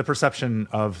the perception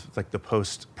of like the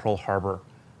post Pearl Harbor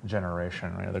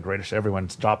generation, the greatest,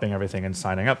 everyone's dropping everything and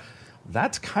signing up.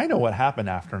 That's kind of what happened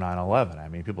after 9/11. I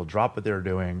mean, people dropped what they were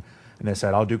doing and they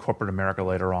said, I'll do corporate America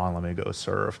later on. Let me go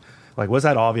serve. Like, was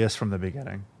that obvious from the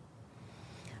beginning?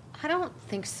 I don't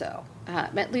think so,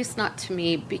 at least not to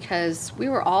me, because we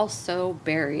were all so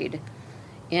buried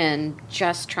in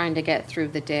just trying to get through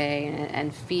the day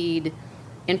and feed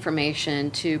information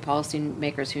to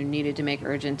policymakers who needed to make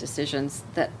urgent decisions,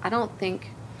 that I don't think,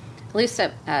 at least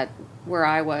at where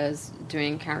I was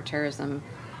doing counterterrorism,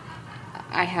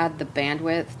 I had the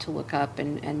bandwidth to look up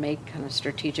and make kind of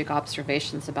strategic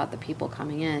observations about the people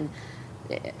coming in.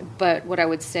 But what I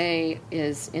would say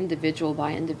is, individual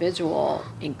by individual,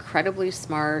 incredibly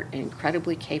smart,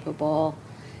 incredibly capable.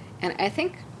 And I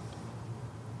think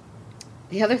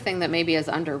the other thing that maybe is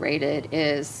underrated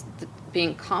is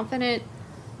being confident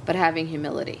but having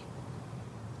humility.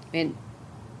 I mean,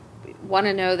 want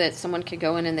to know that someone could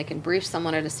go in and they can brief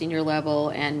someone at a senior level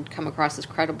and come across as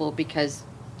credible because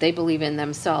they believe in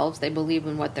themselves, they believe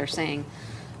in what they're saying.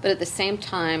 But at the same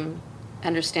time,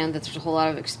 understand that there's a whole lot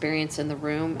of experience in the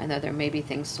room and that there may be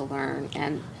things to learn.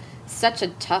 And such a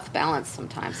tough balance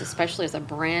sometimes, especially as a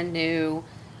brand new,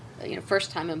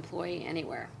 first-time employee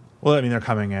anywhere. Well, I mean, they're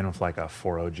coming in with like a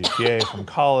 4.0 GPA from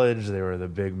college. They were the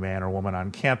big man or woman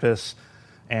on campus.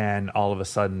 And all of a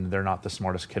sudden, they're not the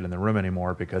smartest kid in the room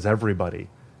anymore because everybody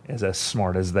is as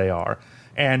smart as they are.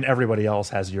 And everybody else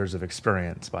has years of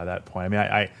experience by that point.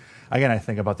 I mean, I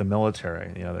think about the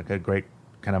military. The great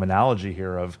kind of analogy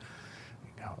here of,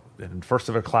 in first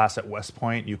of a class at West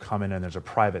Point, you come in and there's a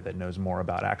private that knows more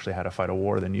about actually how to fight a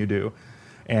war than you do.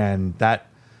 And that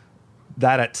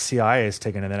at CIA is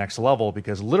taken to the next level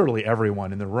because literally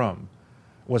everyone in the room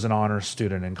was an honors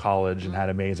student in college and had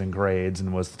amazing grades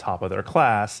and was the top of their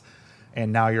class.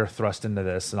 And now you're thrust into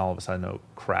this and all of a sudden, oh,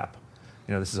 crap.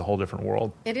 This is a whole different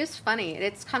world. It is funny.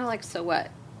 It's kind of like, so what?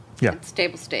 Yeah. It's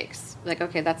table stakes. Like,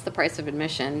 okay, that's the price of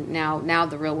admission. Now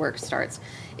the real work starts.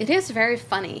 It is very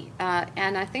funny.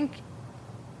 And I think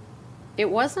it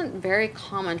wasn't very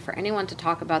common for anyone to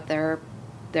talk about their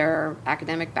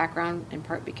academic background, in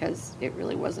part because it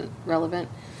really wasn't relevant,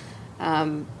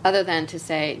 other than to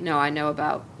say, no, I know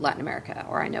about Latin America,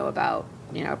 or I know about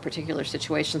a particular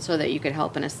situation, so that you could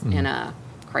help in a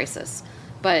crisis.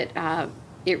 But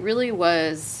it really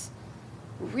was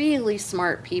really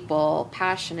smart people,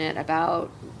 passionate about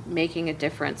making a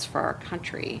difference for our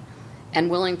country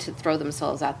and willing to throw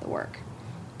themselves at the work.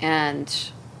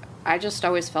 And I just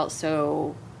always felt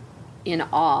so in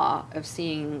awe of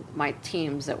seeing my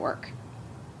teams at work.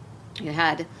 You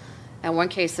had, in one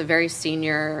case, a very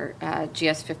senior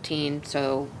GS-15,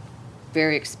 so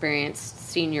very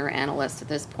experienced senior analyst at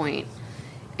this point,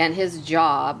 and his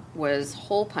job was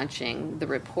hole punching the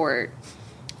report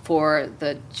for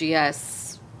the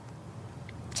GS-10,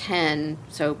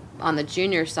 so on the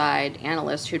junior side,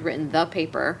 analyst who'd written the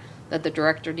paper that the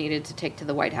director needed to take to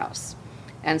the White House.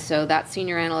 And so that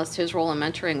senior analyst, his role in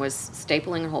mentoring was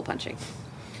stapling and hole punching.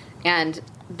 And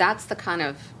that's the kind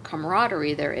of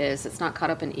camaraderie there is. It's not caught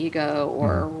up in ego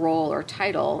or role or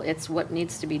title. It's what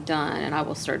needs to be done, and I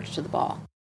will surge to the ball.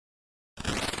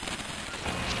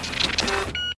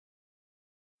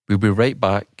 We'll be right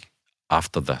back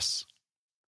after this.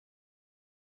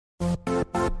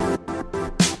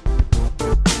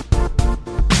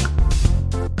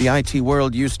 The IT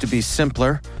world used to be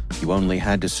simpler. You only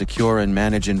had to secure and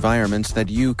manage environments that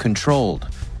you controlled.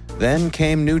 Then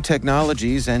came new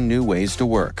technologies and new ways to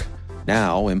work.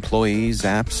 Now, employees,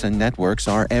 apps, and networks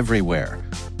are everywhere.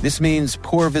 This means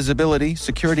poor visibility,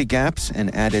 security gaps,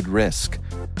 and added risk.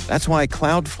 That's why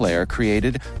Cloudflare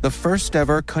created the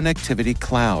first-ever connectivity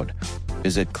cloud.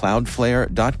 Visit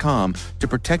cloudflare.com to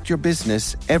protect your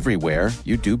business everywhere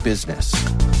you do business.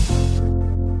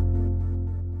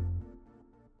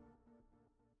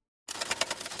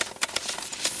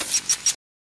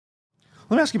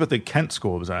 Let me ask you about the Kent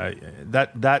School, because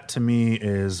that to me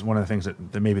is one of the things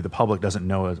that maybe the public doesn't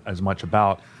know as much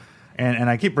about. And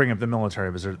I keep bringing up the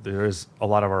military because there is a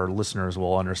lot of our listeners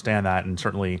will understand that, and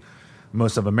certainly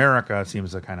most of America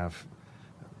seems to kind of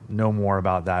know more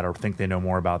about that or think they know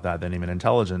more about that than even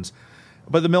intelligence.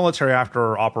 But the military,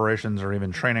 after operations or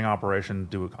even training operations,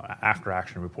 do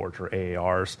after-action reports or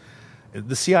AARs.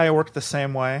 The CIA work the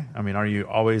same way? I mean, are you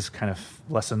always kind of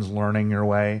lessons learning your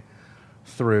way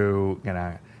through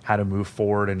how to move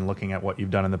forward and looking at what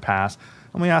you've done in the past?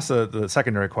 Let me ask the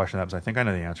secondary question that was, I think I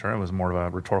know the answer. It was more of a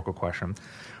rhetorical question.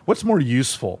 What's more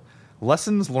useful,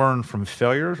 lessons learned from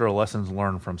failures or lessons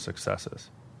learned from successes?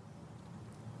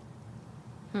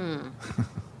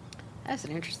 That's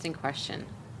an interesting question.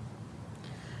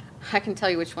 I can tell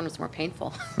you which one was more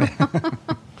painful.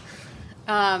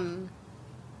 No,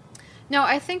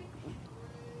 I think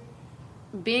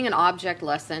being an object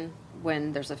lesson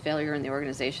when there's a failure in the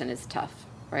organization is tough,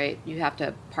 right? You have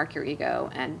to park your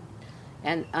ego and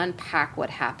unpack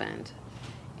what happened.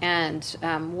 And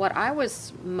what I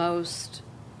was most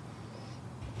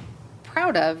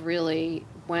proud of, really,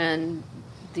 when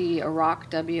the Iraq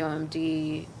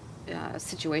WMD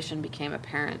situation became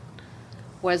apparent,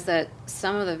 was that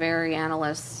some of the very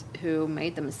analysts who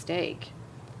made the mistake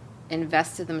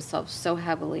invested themselves so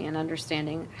heavily in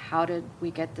understanding, how did we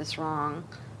get this wrong?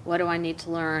 What do I need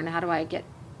to learn? How do I get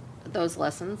those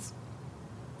lessons?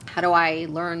 How do I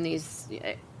learn these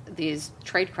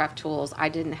tradecraft tools I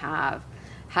didn't have?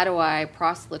 How do I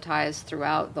proselytize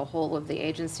throughout the whole of the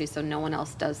agency so no one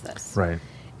else does this? Right.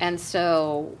 And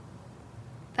so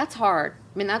that's hard.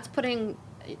 I mean, that's putting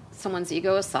someone's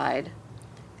ego aside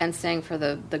and saying, for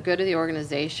the good of the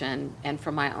organization and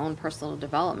for my own personal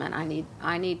development,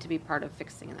 I need to be part of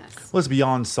fixing this. Well, it's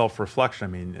beyond self-reflection. I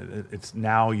mean, it's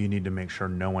now you need to make sure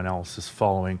no one else is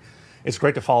following. It's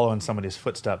great to follow in somebody's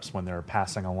footsteps when they're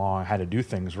passing along how to do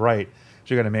things right.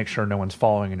 So you got to make sure no one's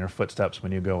following in your footsteps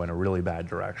when you go in a really bad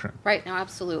direction. Right. No,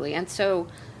 absolutely. And so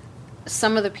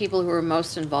some of the people who were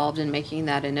most involved in making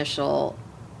that initial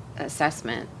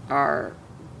assessment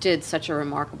did such a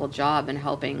remarkable job in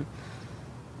helping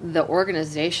the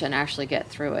organization actually get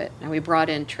through it. And we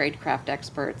brought in tradecraft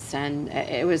experts, and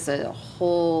it was a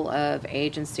whole of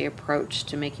agency approach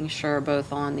to making sure,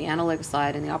 both on the analytics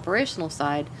side and the operational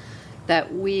side,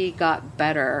 that we got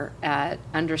better at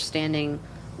understanding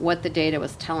what the data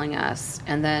was telling us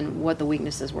and then what the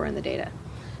weaknesses were in the data.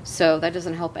 So that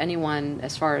doesn't help anyone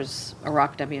as far as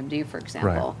Iraq WMD, for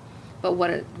example. Right. But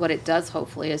what it does,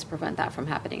 hopefully, is prevent that from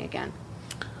happening again.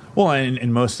 Well,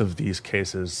 in most of these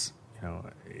cases,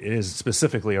 it is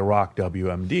specifically Iraq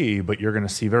WMD, but you're going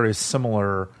to see very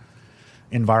similar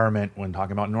environment when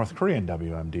talking about North Korean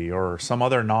WMD or some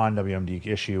other non-WMD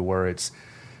issue where it's,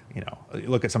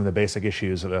 look at some of the basic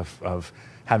issues of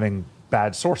having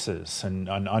bad sources and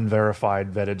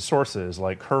unverified vetted sources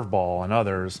like Curveball and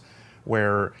others,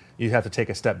 where you have to take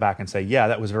a step back and say, yeah,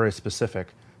 that was very specific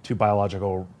to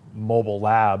biological mobile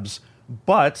labs,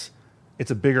 but it's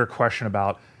a bigger question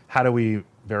about how do we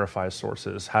verify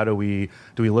sources? How do we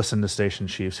listen to station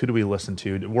chiefs? Who do we listen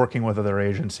to? Working with other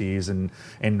agencies and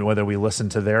whether we listen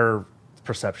to their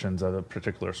perceptions of a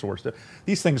particular source.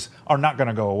 These things are not going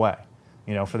to go away.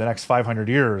 For the next 500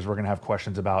 years, we're going to have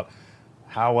questions about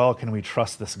how well can we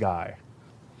trust this guy?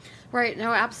 Right.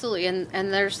 No, absolutely.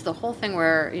 And there's the whole thing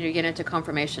where you get into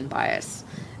confirmation bias.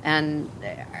 And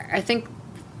I think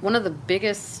one of the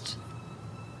biggest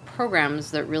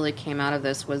programs that really came out of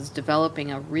this was developing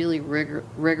a really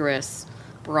rigorous,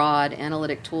 broad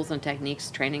analytic tools and techniques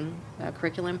training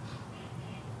curriculum.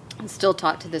 It's still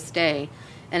taught to this day.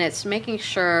 And it's making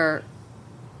sure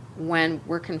when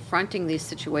we're confronting these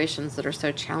situations that are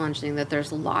so challenging that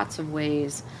there's lots of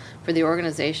ways for the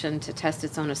organization to test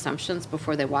its own assumptions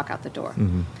before they walk out the door.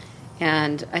 Mm-hmm.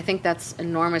 And I think that's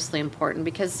enormously important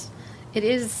because it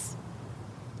is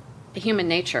human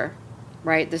nature.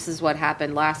 Right, this is what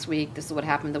happened last week, this is what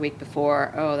happened the week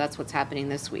before, oh, that's what's happening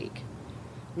this week.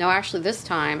 No, actually this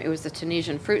time it was the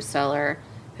Tunisian fruit seller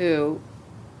who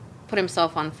put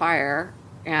himself on fire,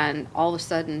 and all of a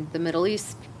sudden the Middle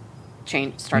East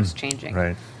starts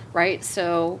changing. Right?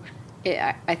 So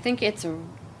I think it's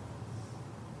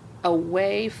a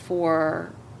way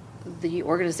for the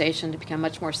organization to become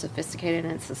much more sophisticated in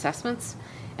its assessments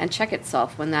and check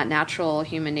itself when that natural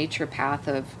human nature path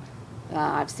of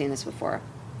I've seen this before,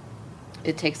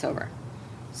 it takes over.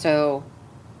 So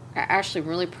actually, I'm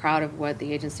really proud of what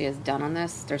the agency has done on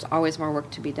this. There's always more work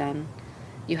to be done.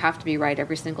 You have to be right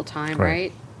every single time,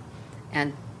 right?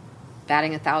 And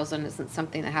batting 1,000 isn't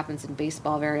something that happens in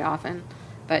baseball very often,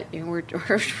 but we're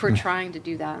trying to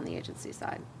do that on the agency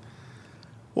side.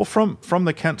 Well, from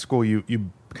the Kent School, you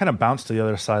kind of bounced to the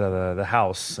other side of the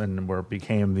house and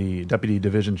became the Deputy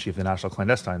Division Chief of the National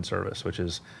Clandestine Service, which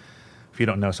is, if you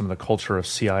don't know some of the culture of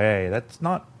CIA, that's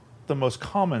not the most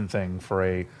common thing for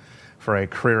a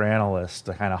career analyst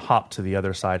to kind of hop to the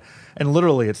other side. And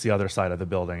literally it's the other side of the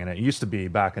building. And it used to be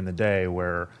back in the day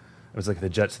where it was like the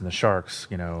Jets and the Sharks,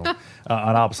 on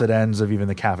opposite ends of even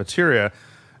the cafeteria.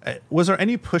 Was there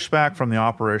any pushback from the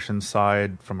operations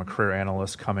side from a career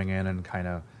analyst coming in and kind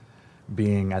of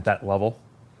being at that level?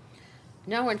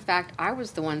 No, in fact, I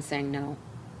was the one saying no.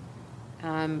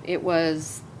 It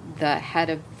was the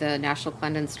head of the National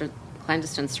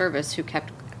Clandestine Service who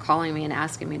kept calling me and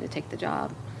asking me to take the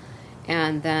job.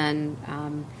 And then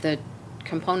the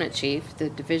component chief, the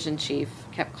division chief,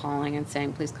 kept calling and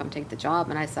saying, please come take the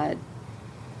job. And I said,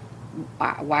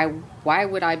 why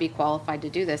would I be qualified to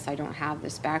do this? I don't have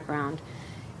this background.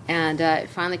 And it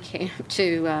finally came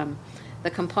to the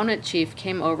component chief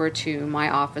came over to my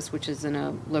office, which is in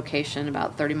a location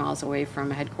about 30 miles away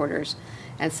from headquarters,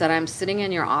 and said, I'm sitting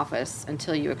in your office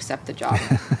until you accept the job.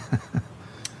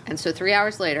 And so 3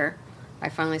 hours later, I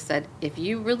finally said, if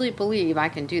you really believe I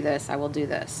can do this, I will do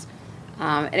this.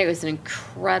 And it was an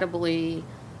incredibly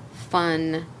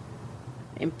fun,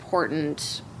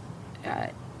 important,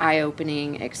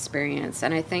 eye-opening experience.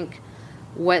 And I think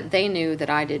what they knew that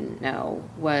I didn't know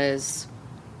was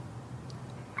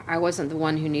I wasn't the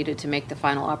one who needed to make the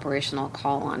final operational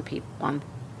call on people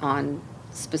on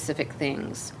specific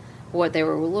things. What they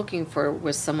were looking for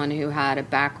was someone who had a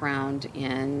background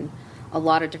in a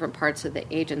lot of different parts of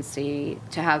the agency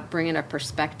to bring in a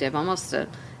perspective, almost an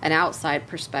outside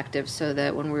perspective, so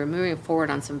that when we were moving forward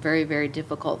on some very, very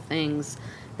difficult things,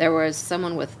 there was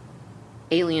someone with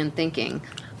alien thinking,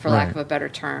 for lack of a better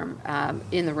term,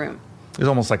 in the room. It's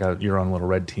almost like your own little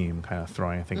red team kind of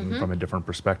thinking from a different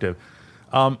perspective.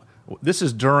 This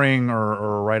is during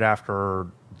or right after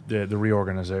the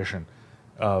reorganization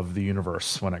of the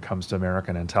universe when it comes to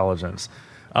American intelligence.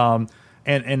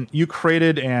 And you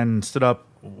created and stood up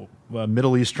a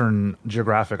Middle Eastern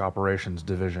Geographic Operations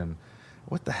Division.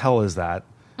 What the hell is that?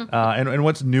 And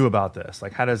what's new about this?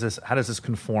 Like, how does this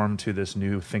conform to this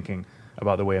new thinking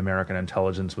about the way American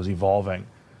intelligence was evolving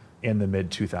in the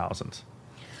mid-2000s?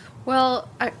 Well,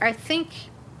 I think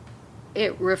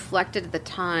it reflected at the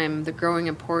time the growing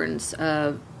importance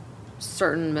of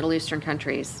certain Middle Eastern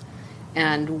countries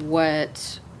and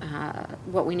what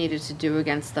we needed to do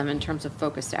against them in terms of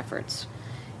focused efforts.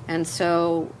 And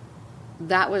so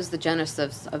that was the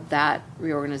genesis of that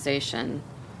reorganization.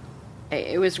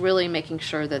 It was really making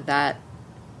sure that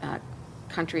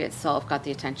country itself got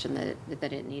the attention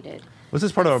that it needed. Was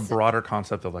this part of a broader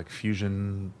concept of like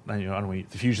fusion? The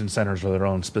fusion centers are their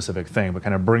own specific thing, but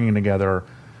kind of bringing together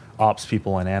ops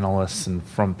people and analysts and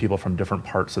from people from different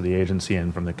parts of the agency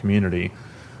and from the community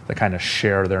that kind of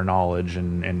share their knowledge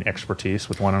and expertise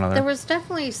with one another? There was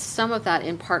definitely some of that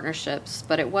in partnerships,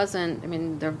 but it wasn't,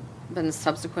 there have been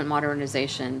subsequent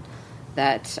modernization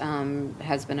that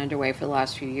has been underway for the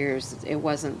last few years. It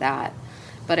wasn't that.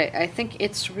 But I think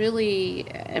it's really,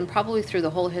 and probably through the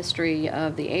whole history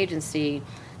of the agency,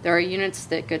 there are units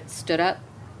that get stood up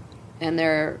and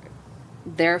they're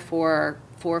there for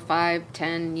 4, 5,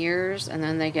 10 years, and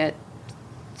then they get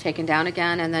taken down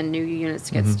again, and then new units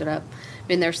get stood up.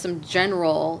 There's some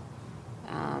general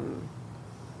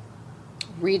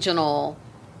regional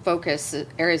focus,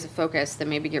 areas of focus that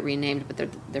maybe get renamed, but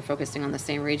they're focusing on the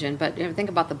same region. But think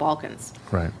about the Balkans.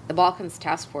 Right. The Balkans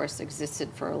Task Force existed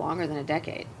for longer than a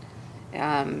decade,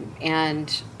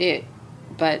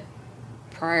 but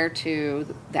prior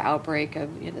to the outbreak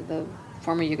of the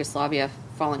former Yugoslavia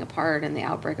falling apart and the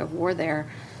outbreak of war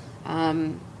there,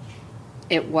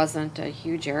 it wasn't a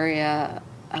huge area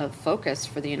of focus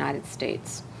for the United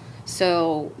States.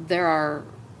 So there are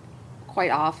quite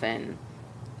often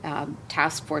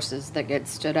task forces that get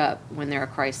stood up when there are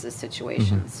crisis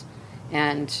situations.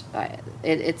 And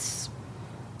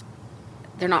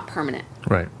they're not permanent.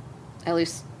 Right. At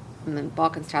least the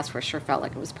Balkans Task Force sure felt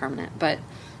like it was permanent. But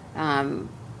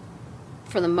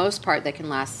for the most part, they can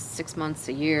last 6 months,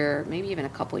 a year, maybe even a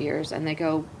couple years, and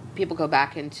people go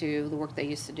back into the work they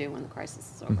used to do when the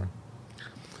crisis is over.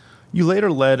 You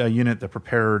later led a unit that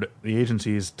prepared the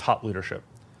agency's top leadership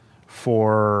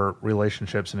for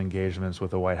relationships and engagements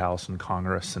with the White House and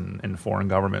Congress and foreign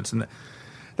governments. And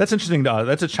that's interesting.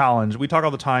 That's a challenge. We talk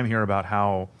all the time here about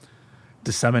how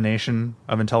dissemination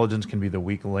of intelligence can be the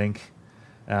weak link.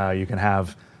 You can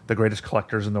have the greatest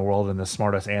collectors in the world and the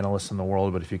smartest analysts in the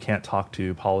world, but if you can't talk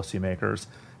to policymakers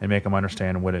and make them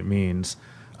understand what it means.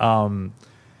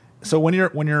 So when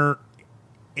you're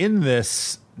in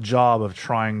this job of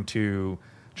trying to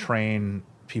train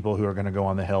people who are going to go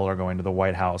on the Hill or going to the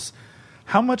White House.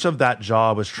 How much of that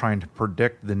job was trying to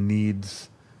predict the needs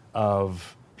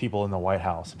of people in the White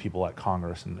House and people at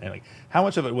Congress, and like how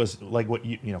much of it was like what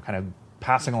you know, kind of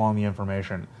passing along the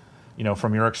information, you know,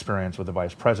 from your experience with the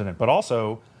vice president, but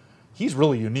also he's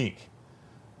really unique.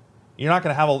 You don't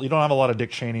have a lot of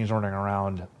Dick Cheneys running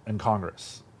around in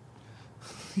Congress.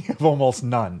 You have almost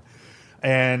none.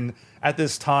 And at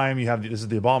this time, this is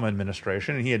the Obama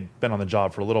administration, and he had been on the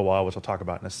job for a little while, which I'll talk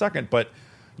about in a second, but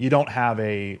you don't have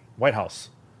a White House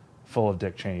full of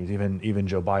Dick Cheneys. Even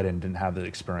Joe Biden didn't have the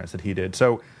experience that he did.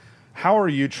 So how are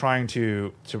you trying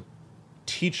to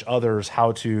teach others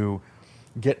how to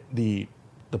get the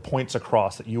points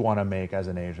across that you want to make as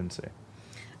an agency?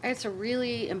 It's a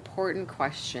really important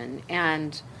question,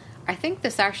 and I think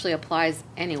this actually applies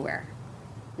anywhere,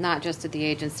 not just at the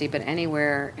agency, but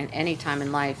anywhere and any time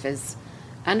in life, is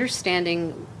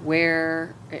understanding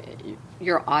where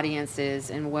your audience is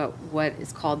and what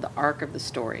is called the arc of the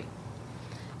story.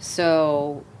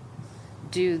 So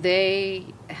do they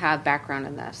have background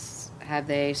in this? Have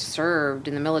they served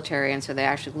in the military and so they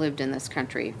actually lived in this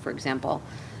country, for example?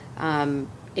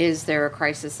 Is there a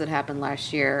crisis that happened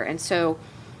last year? And so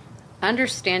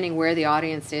understanding where the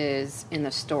audience is in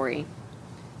the story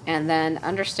and then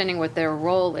understanding what their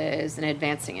role is and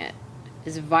advancing it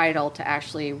is vital to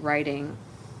actually writing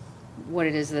what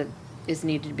it is that is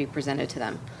needed to be presented to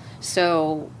them.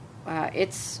 So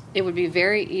it would be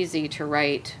very easy to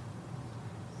write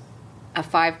a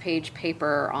 5-page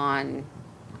paper on,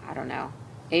 I don't know,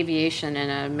 aviation in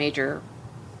a major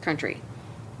country.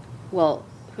 Well,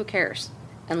 who cares?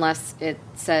 Unless it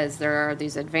says there are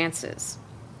these advances,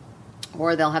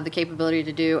 or they'll have the capability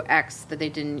to do X that they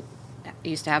didn't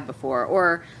used to have before,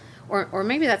 or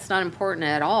maybe that's not important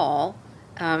at all,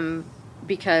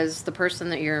 because the person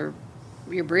that you're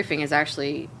briefing is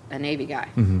actually a Navy guy,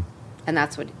 and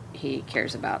that's what he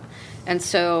cares about. And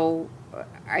so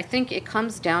I think it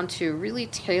comes down to really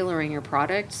tailoring your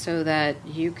product so that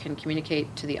you can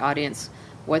communicate to the audience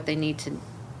what they need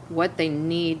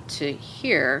to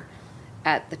hear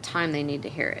at the time they need to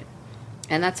hear it.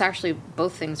 And that's actually,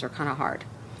 both things are kind of hard.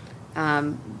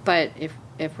 But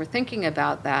if we're thinking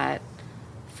about that,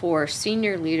 for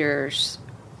senior leaders,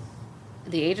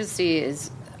 the agency is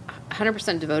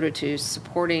 100% devoted to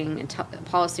supporting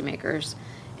policymakers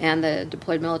and the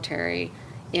deployed military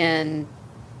in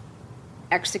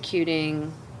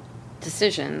executing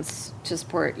decisions to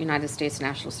support United States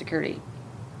national security.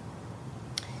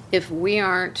 If we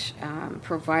aren't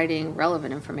providing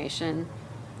relevant information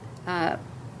on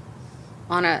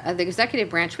the executive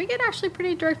branch, we get actually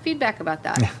pretty direct feedback about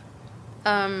that.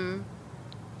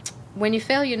 When you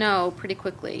fail, you know pretty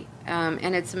quickly,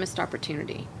 and it's a missed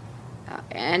opportunity.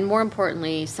 And more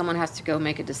importantly, someone has to go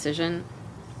make a decision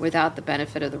without the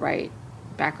benefit of the right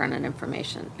background and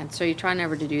information. And so you try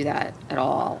never to do that at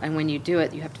all. And when you do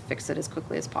it, you have to fix it as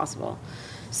quickly as possible.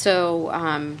 So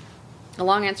a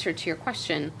long answer to your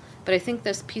question, but I think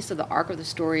this piece of the arc of the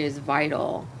story is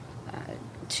vital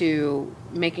to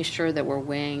making sure that we're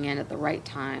weighing in at the right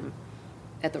time,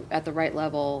 at the right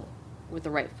level, with the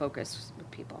right focus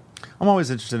with people. I'm always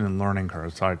interested in learning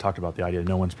curves. So I talked about the idea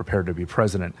no one's prepared to be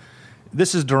president.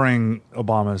 This is during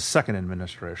Obama's second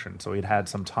administration, so he'd had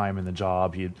some time in the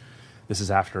job. This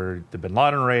is after the Bin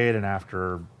Laden raid and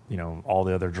after, you know, all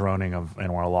the other droning of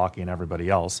Anwar al-Awlaki and everybody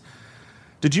else.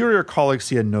 Did you or your colleagues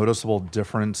see a noticeable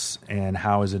difference in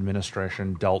how his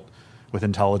administration dealt with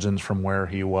intelligence from where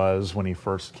he was when he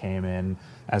first came in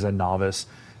as a novice?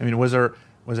 I mean, was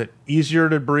it easier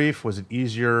to brief? Was it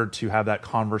easier to have that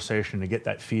conversation, to get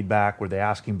that feedback? Were they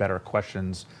asking better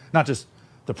questions? Not just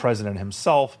the president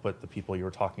himself, but the people you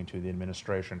were talking to, the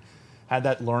administration. Had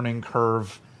that learning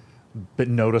curve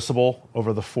been noticeable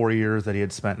over the 4 years that he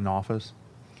had spent in office?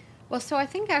 Well, so I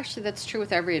think actually that's true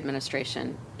with every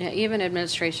administration, even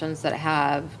administrations that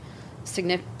have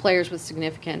players with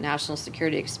significant national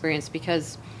security experience,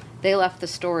 because they left the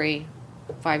story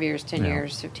 5 years, 10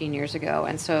 years, 15 years ago.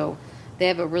 And so they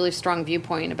have a really strong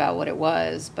viewpoint about what it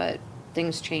was, but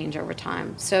things change over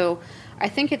time. So I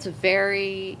think it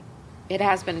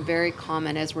has been very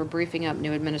common as we're briefing up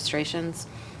new administrations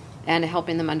and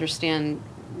helping them understand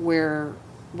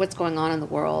what's going on in the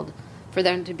world, for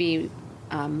there to be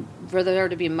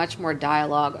much more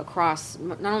dialogue across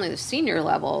not only the senior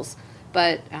levels,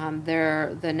 but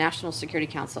the National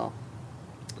Security Council,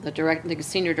 the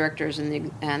senior directors and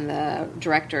the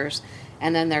directors,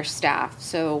 and then their staff.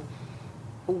 So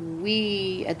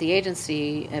we at the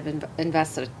agency have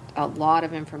invested a lot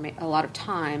of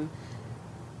time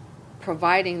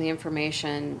providing the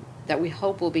information that we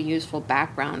hope will be useful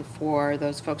background for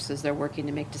those folks as they're working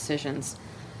to make decisions.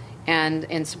 and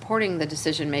in supporting the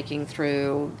decision-making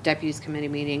through deputies committee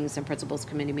meetings and principals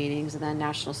committee meetings and then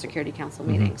National Security Council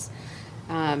meetings.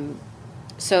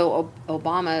 So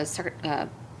Obama,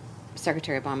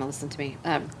 Secretary Obama, listen to me,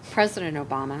 President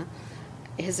Obama,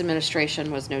 his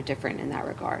administration was no different in that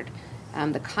regard.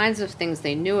 The kinds of things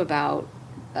they knew about,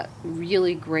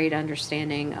 really great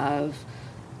understanding of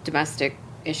domestic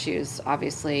issues,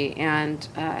 obviously, and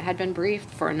had been briefed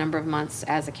for a number of months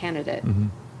as a candidate.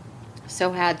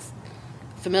 So had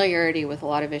familiarity with a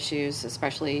lot of issues,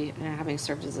 especially having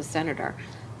served as a senator,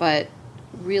 but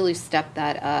really stepped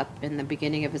that up in the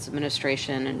beginning of his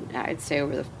administration, and I'd say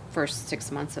over the first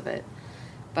 6 months of it,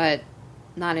 but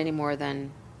not any more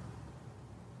than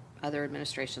other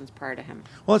administrations prior to him.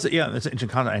 Well, it's an interesting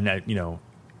concept, and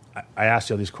I asked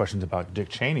you all these questions about Dick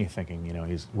Cheney, thinking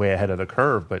he's way ahead of the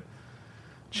curve, but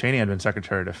Cheney had been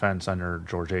Secretary of Defense under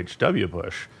George H.W.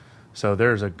 Bush. So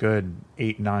there's a good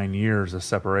 8-9 years of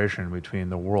separation between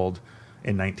the world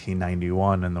in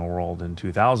 1991 and the world in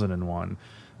 2001.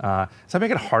 Does that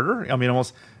make it harder? I mean,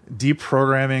 almost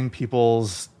deprogramming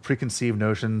people's preconceived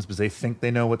notions because they think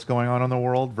they know what's going on in the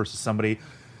world versus somebody.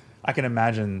 I can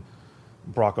imagine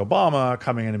Barack Obama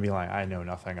coming in and being like, I know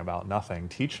nothing about nothing,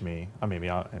 teach me.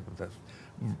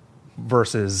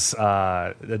 Versus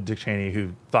Dick Cheney,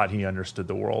 who thought he understood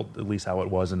the world, at least how it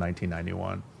was in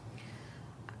 1991.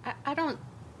 I don't,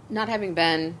 not having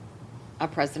been a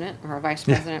president or a vice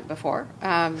president before,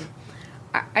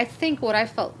 I think what I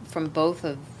felt from both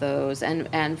of those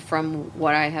and from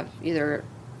what I have either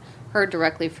heard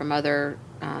directly from other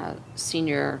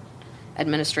senior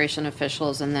administration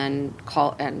officials and then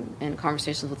in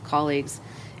conversations with colleagues,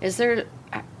 is there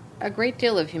a great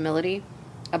deal of humility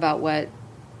about what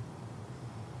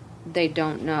they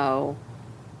don't know,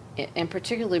 and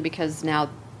particularly because now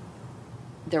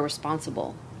they're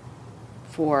responsible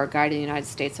for guiding the United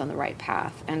States on the right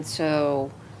path. And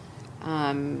so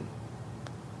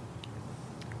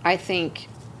I think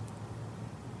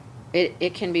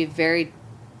it can be very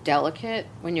delicate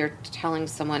when you're telling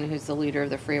someone who's the leader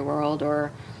of the free world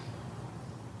or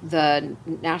the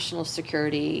national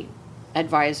security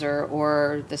advisor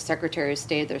or the Secretary of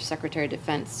State or Secretary of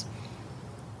Defense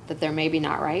that they're maybe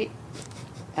not right,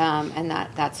 and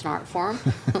that's an art form.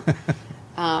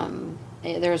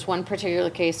 There was one particular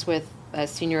case with a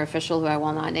senior official who I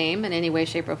will not name in any way,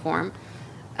 shape, or form,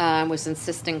 was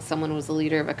insisting someone was the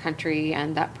leader of a country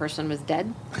and that person was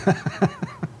dead.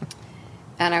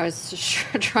 And I was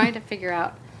trying to figure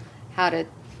out how to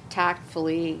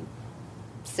tactfully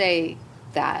say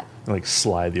that. Like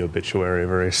slide the obituary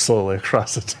very slowly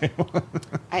across the table.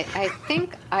 I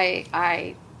think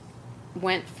I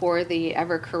went for the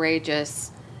ever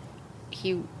courageous.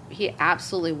 He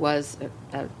absolutely was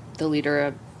the leader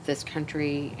of this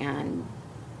country and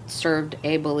served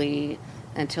ably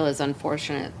until his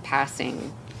unfortunate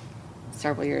passing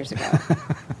several years ago.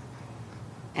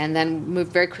 And then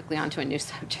moved very quickly on to a new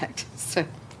subject. So,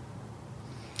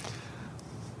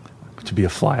 to be a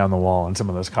fly on the wall in some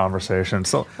of those conversations.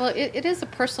 So, well, it is a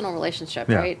personal relationship,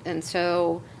 right? And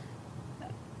so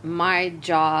my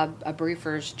job, a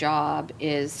briefer's job,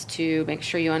 is to make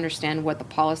sure you understand what the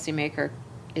policymaker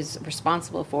is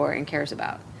responsible for and cares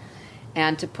about,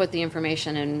 and to put the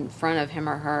information in front of him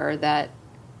or her that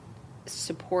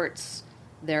supports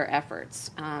their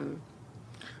efforts.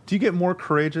 Do you get more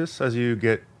courageous as you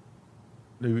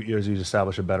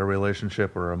establish a better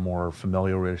relationship or a more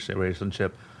familial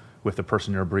relationship with the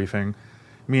person you're briefing?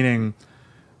 Meaning,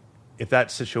 if that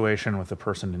situation with the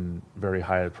person, very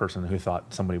high person who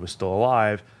thought somebody was still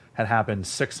alive, had happened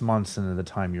 6 months into the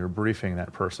time you were briefing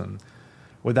that person,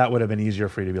 would have been easier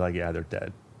for you to be like, yeah, they're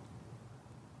dead?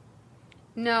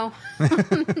 No,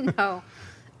 no,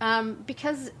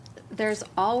 because there's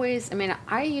always,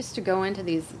 I used to go into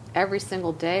these every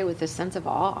single day with this sense of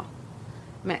awe.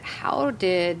 How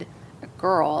did a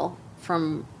girl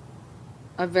from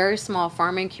a very small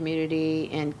farming community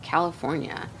in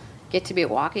California get to be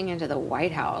walking into the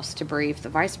White House to brief the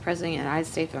Vice President of the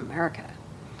United States of America?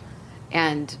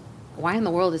 And why in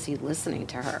the world is he listening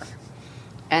to her?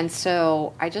 And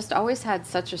so I just always had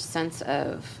such a sense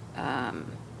of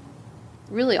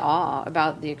really awe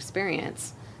about the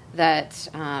experience that,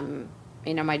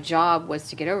 my job was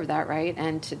to get over that, right?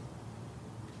 And to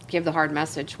give the hard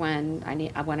message when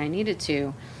I needed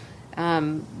to.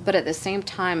 But at the same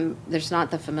time, there's not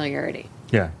the familiarity.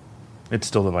 Yeah. It's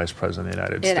still the Vice President of the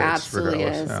United States. It absolutely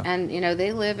is. Yeah. And,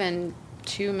 they live in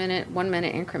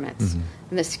 1-minute increments. Mm-hmm.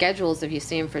 And the schedules, if you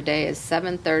see them for day, is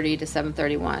 7:30 to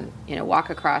 7:31. Walk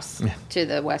across to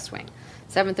the West Wing.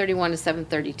 7:31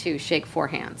 to 7:32, shake 4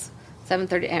 hands.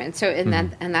 7:30, and so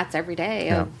that's every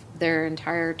day of their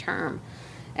entire term.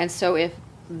 And so if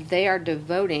they are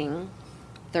devoting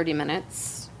 30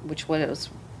 minutes, which was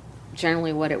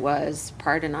generally what it was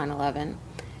prior to 9/11,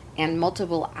 and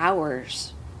multiple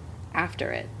hours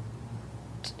after it,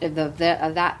 of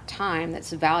that time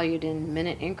that's valued in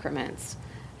minute increments,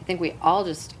 I think we all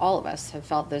of us have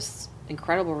felt this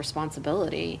incredible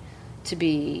responsibility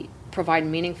to provide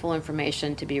meaningful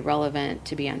information, to be relevant,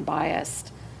 to be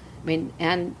unbiased. I mean,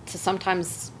 and to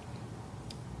sometimes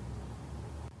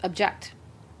object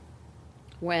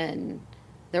when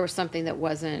there was something that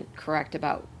wasn't correct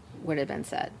about what had been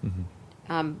said.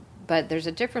 Mm-hmm. But there's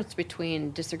a difference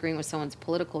between disagreeing with someone's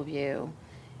political view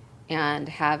and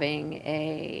having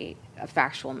a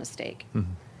factual mistake.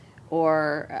 Mm-hmm.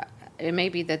 Or it may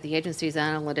be that the agency's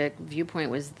analytic viewpoint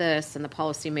was this and the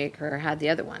policymaker had the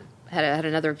other one, had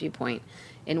another viewpoint,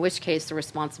 in which case the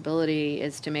responsibility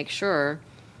is to make sure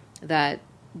that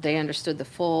they understood the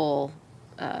full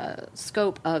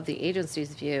scope of the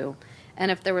agency's view. And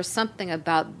if there was something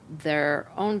about their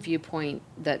own viewpoint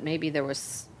that maybe there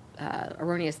was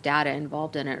erroneous data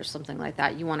involved in it or something like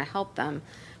that, you want to help them.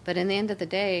 But in the end of the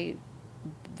day,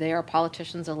 they are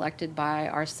politicians elected by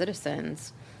our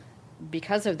citizens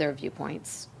because of their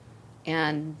viewpoints,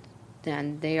 and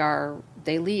then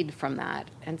they lead from that.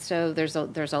 And so there's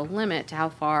a limit to how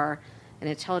far an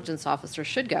intelligence officer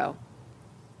should go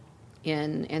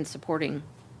in supporting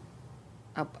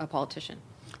a politician.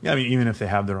 Yeah, I mean, even if they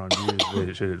have their own views,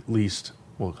 they should at least,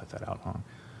 we'll cut that out, huh?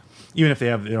 Even if they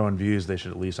have their own views, they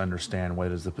should at least understand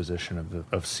what is the position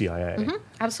of CIA. Mm-hmm,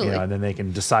 absolutely. And then they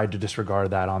can decide to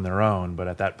disregard that on their own, but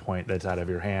at that point, that's out of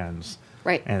your hands.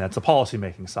 Right. And that's the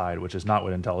policymaking side, which is not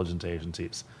what intelligence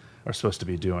agencies are supposed to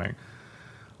be doing.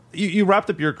 You wrapped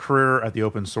up your career at the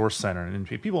Open Source Center, and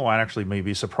people might actually maybe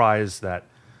be surprised that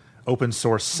Open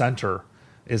Source Center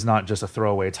is not just a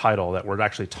throwaway title, that we're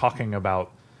actually talking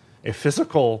about a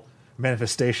physical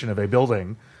manifestation of a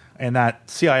building, and that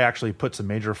CIA actually puts a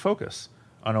major focus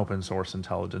on open source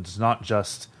intelligence. It's not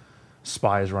just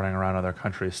spies running around other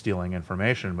countries stealing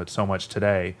information, but so much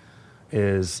today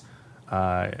is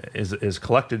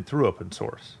collected through open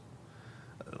source.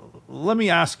 Let me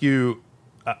ask you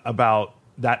about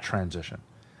that transition.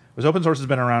 Because open source has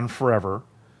been around forever,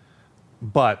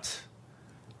 but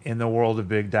in the world of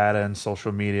big data and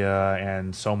social media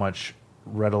and so much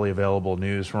readily available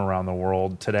news from around the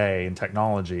world today in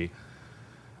technology,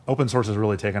 open source has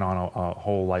really taken on a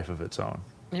whole life of its own.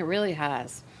 It really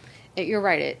has. You're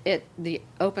right. The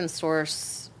open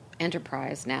source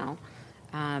enterprise now,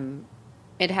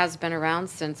 it has been around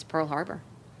since Pearl Harbor.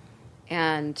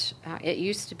 And it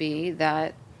used to be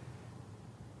that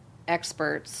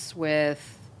experts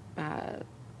with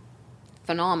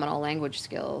phenomenal language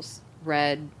skills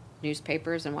read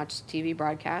newspapers and watched TV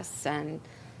broadcasts and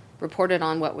reported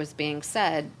on what was being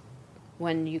said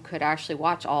when you could actually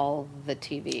watch all the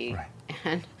TV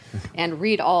right. and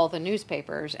read all the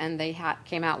newspapers, and they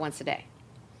came out once a day.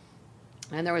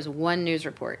 And there was one news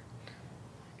report.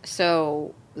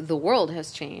 So the world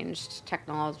has changed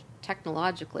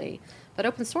technologically, but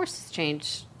open source has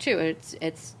changed too.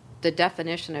 It's the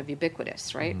definition of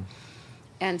ubiquitous, right? Mm-hmm.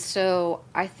 And so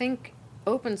I think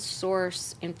open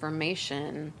source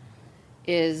information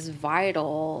is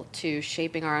vital to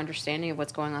shaping our understanding of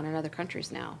what's going on in other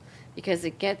countries now, because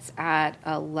it gets at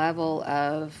a level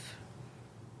of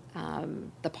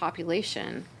the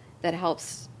population that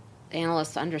helps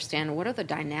analysts understand what are the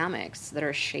dynamics that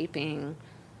are shaping,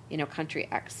 country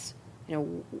X.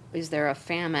 Is there a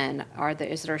famine?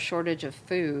 Is there a shortage of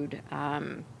food?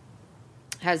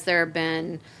 Has there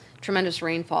been tremendous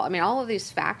rainfall? I mean, all of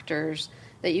these factors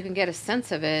that you can get a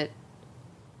sense of it.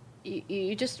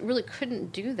 You just really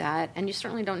couldn't do that, and you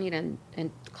certainly don't need a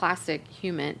classic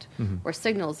human mm-hmm. or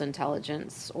signals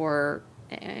intelligence, or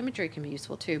imagery can be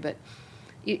useful too, but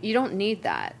you don't need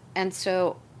that. And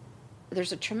so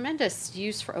there's a tremendous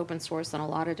use for open source in a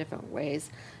lot of different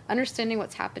ways. Understanding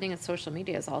what's happening in social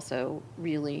media is also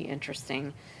really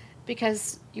interesting,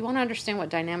 because you want to understand what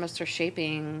dynamics are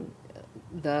shaping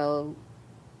the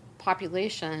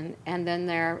population and then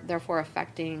they're therefore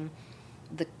affecting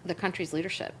the country's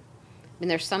leadership. I mean,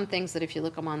 there's some things that if you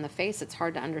look them on the face, it's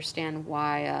hard to understand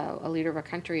why a leader of a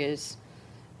country is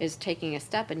taking a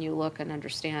step, and you look and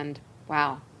understand,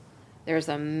 wow, there's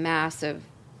a massive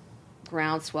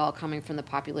groundswell coming from the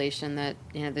population that,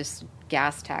 this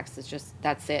gas tax is just,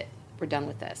 that's it, we're done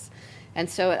with this. And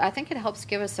so I think it helps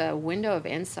give us a window of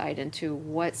insight into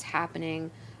what's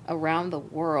happening around the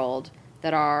world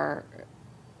that are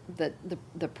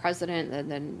the president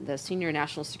and then the senior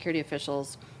national security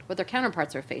officials, what their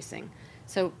counterparts are facing.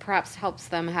 So perhaps helps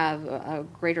them have a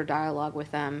greater dialogue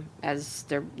with them as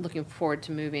they're looking forward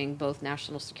to moving both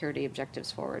national security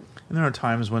objectives forward. And there are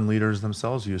times when leaders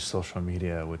themselves use social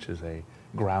media, which is a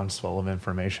groundswell of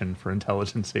information for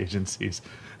intelligence agencies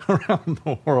around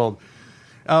the world.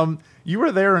 You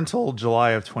were there until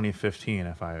July of 2015,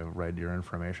 if I read your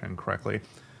information correctly.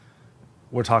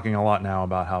 We're talking a lot now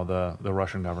about how the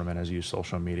Russian government has used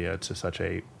social media to such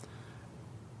a,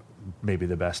 maybe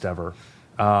the best ever.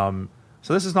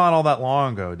 So this is not all that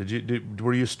long ago. Did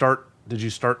you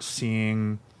start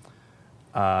seeing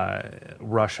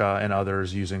Russia and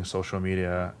others using social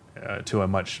media to a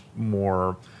much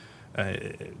more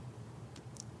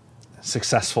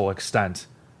successful extent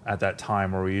at that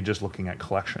time, or were you just looking at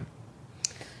collection?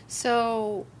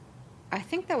 So I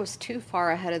think that was too far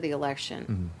ahead of the election.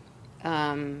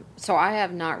 Mm-hmm. So I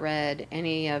have not read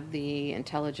any of the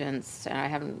intelligence, and I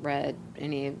haven't read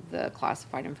any of the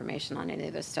classified information on any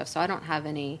of this stuff. So I don't have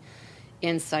any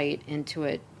insight into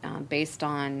it based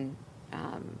on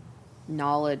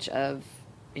knowledge of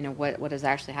what is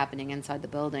actually happening inside the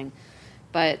building.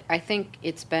 But I think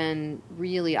it's been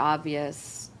really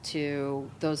obvious to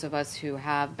those of us who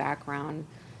have background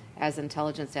as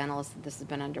intelligence analysts that this has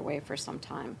been underway for some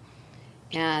time.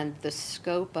 And the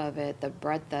scope of it, the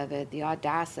breadth of it, the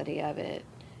audacity of it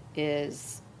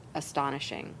is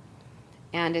astonishing.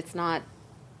 And it's not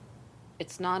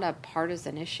a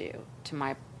partisan issue to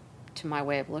my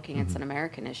way of looking. Mm-hmm. It's an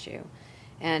American issue.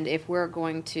 And if we're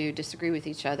going to disagree with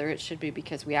each other, it should be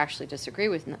because we actually disagree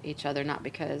with each other, not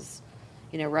because,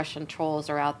 Russian trolls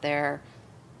are out there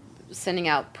sending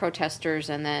out protesters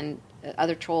and then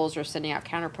other trolls are sending out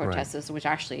counter-protesters, right, which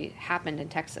actually happened in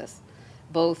Texas.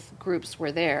 Both groups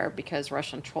were there because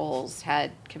Russian trolls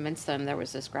had convinced them there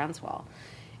was this groundswell.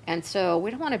 And so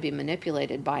we don't want to be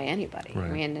manipulated by anybody. Right. I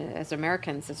mean, as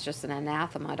Americans, it's just an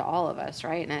anathema to all of us,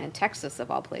 right? And in Texas, of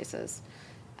all places,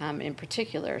 in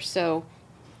particular. So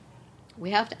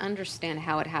we have to understand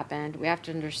how it happened. We have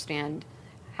to understand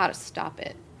how to stop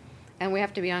it. And we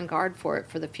have to be on guard for it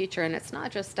for the future. And it's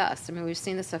not just us. I mean, we've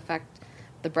seen this affect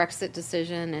the Brexit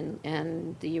decision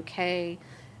in the UK.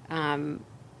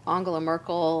 Angela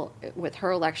Merkel, with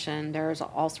her election, there's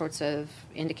all sorts of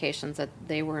indications that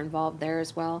they were involved there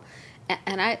as well.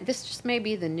 And this just may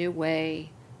be the new way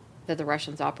that the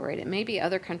Russians operate. It may be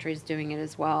other countries doing it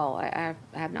as well. I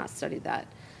have not studied that.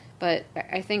 But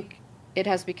I think it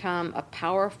has become a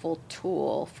powerful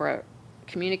tool for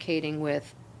communicating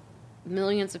with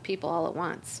millions of people all at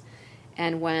once.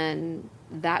 And when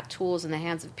that tool is in the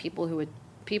hands of people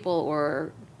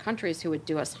or countries who would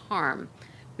do us harm,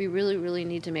 we really, really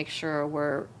need to make sure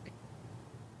we're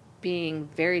being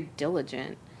very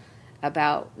diligent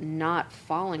about not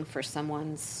falling for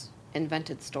someone's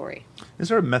invented story. Is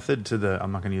there a method to the,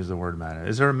 I'm not going to use the word meta,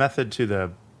 is there a method to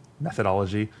the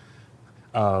methodology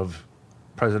of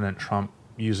President Trump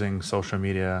using social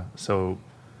media so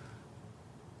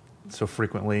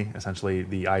frequently, essentially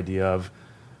the idea of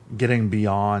getting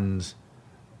beyond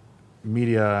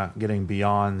media, getting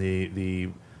beyond the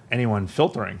anyone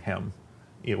filtering him,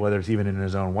 whether it's even in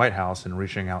his own White House, and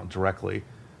reaching out directly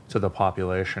to the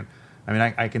population? I mean,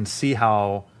 I can see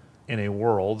how in a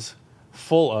world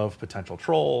full of potential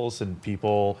trolls and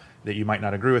people that you might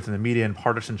not agree with in the media and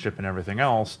partisanship and everything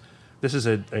else, this is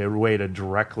a way to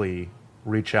directly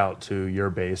reach out to your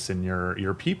base and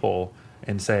your people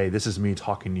and say, this is me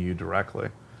talking to you directly.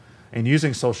 And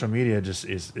using social media just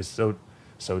is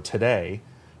so today,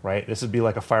 right? This would be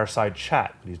like a fireside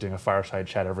chat. He's doing a fireside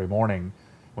chat every morning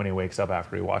when he wakes up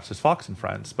after he watches Fox and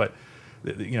Friends. But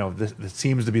this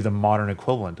seems to be the modern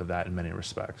equivalent of that in many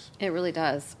respects. It really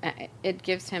does. It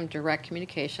gives him direct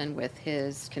communication with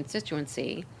his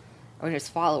constituency or his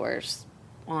followers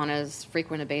on as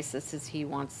frequent a basis as he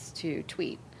wants to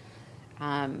tweet.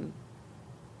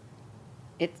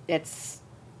 It's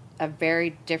a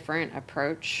very different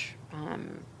approach.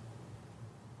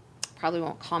 Probably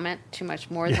won't comment too much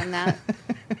more than that.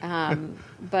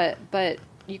 But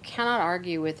you cannot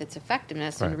argue with its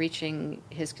effectiveness in reaching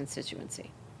his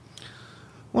constituency.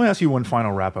 Let me ask you one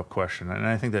final wrap-up question, and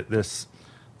I think that this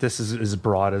is as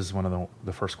broad as one of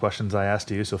the first questions I asked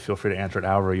you, so feel free to answer it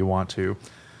however you want to.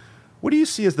 What do you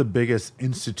see as the biggest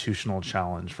institutional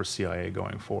challenge for CIA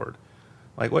going forward?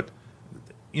 Like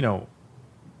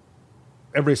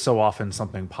every so often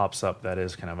something pops up that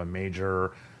is kind of a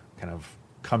major kind of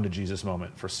come to Jesus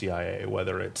moment for CIA,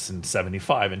 whether it's in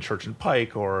 75 in Church and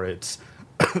Pike, or it's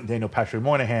Daniel Patrick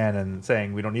Moynihan and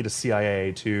saying we don't need a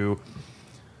CIA, to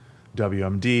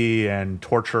WMD and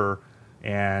torture,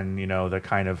 and the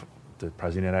kind of the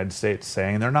President of the United States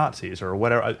saying they're Nazis or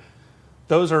whatever.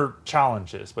 Those are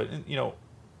challenges, but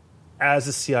as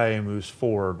the CIA moves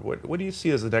forward, what do you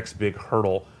see as the next big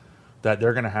hurdle that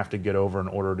they're going to have to get over in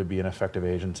order to be an effective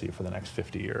agency for the next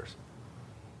 50 years?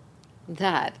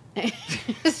 That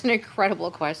is an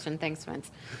incredible question. Thanks,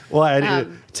 Vince. Well,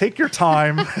 take your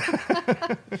time.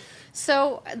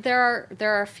 So there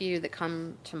are a few that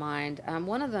come to mind.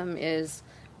 One of them is,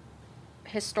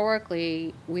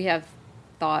 historically, we have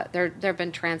thought there have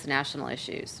been transnational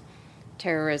issues,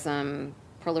 terrorism,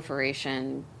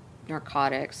 proliferation,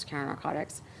 narcotics,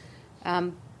 counter-narcotics.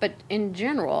 But in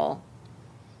general,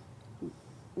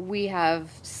 we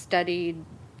have studied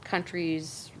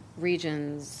countries,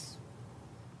 regions,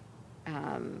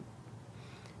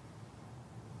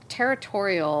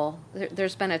 territorial.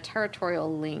 There's been a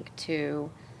territorial link to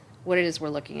what it is we're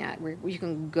looking at. You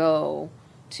can go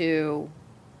to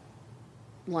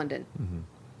London. Mm-hmm.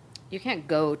 You can't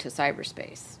go to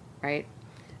cyberspace, right?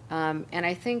 And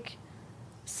I think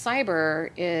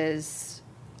cyber is,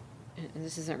 and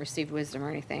this isn't received wisdom or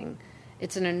anything,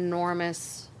 it's an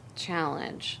enormous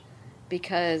challenge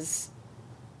because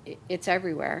it's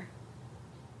everywhere.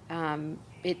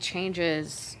 It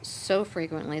changes so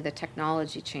frequently, the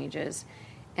technology changes,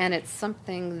 and it's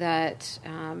something that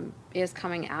is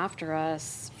coming after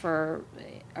us for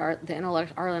our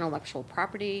intellectual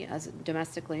property as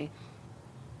domestically,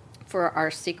 for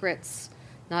our secrets,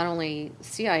 not only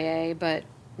CIA, but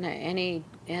any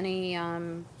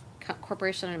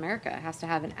corporation in America has to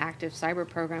have an active cyber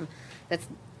program that's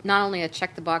not only a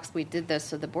check the box, we did this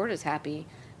so the board is happy,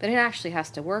 but it actually has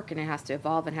to work and it has to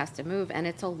evolve and has to move, and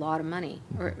it's a lot of money,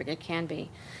 or it can be.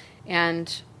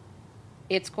 And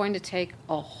it's going to take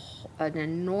an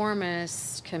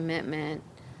enormous commitment.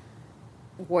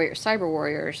 Cyber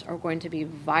warriors are going to be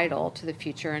vital to the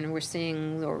future, and we're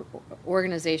seeing the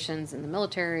organizations in the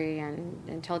military and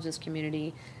intelligence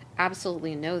community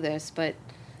absolutely know this, but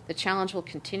the challenge will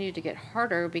continue to get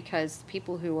harder because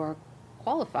people who are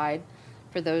qualified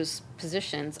for those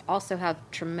positions also have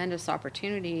tremendous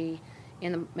opportunity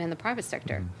in the private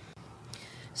sector. Mm-hmm.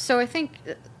 So I think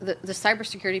the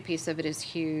cybersecurity piece of it is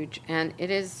huge, and it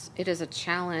is a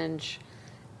challenge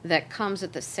that comes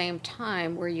at the same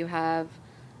time where you have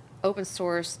open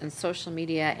source and social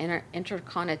media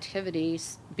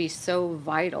interconnectivity be so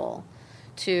vital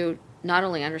to not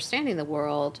only understanding the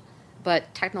world,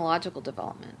 but technological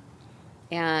development.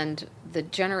 And the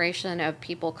generation of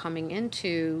people coming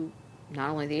into not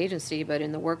only the agency, but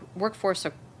in the workforce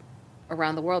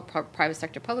around the world, private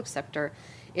sector, public sector,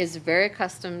 is very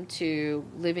accustomed to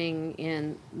living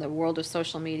in the world of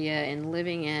social media and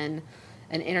living in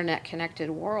an internet-connected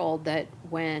world that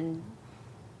when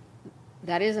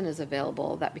that isn't as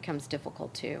available, that becomes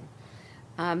difficult too.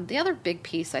 The other big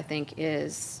piece, I think,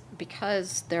 is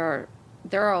because there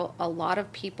are a lot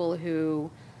of people who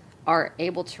are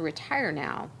able to retire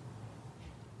now,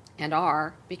 and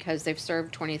are, because they've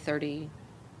served 20, 30,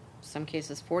 some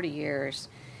cases 40 years,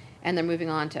 and they're moving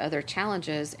on to other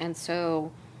challenges. And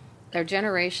so their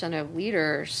generation of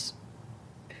leaders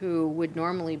who would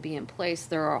normally be in place,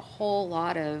 there are a whole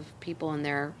lot of people in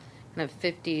their kind of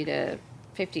 50 to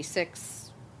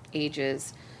 56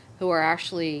 ages who are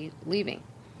actually leaving.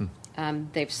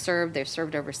 They've served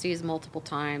overseas multiple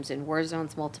times, in war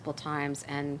zones multiple times,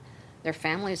 and their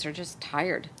families are just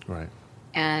tired. Right.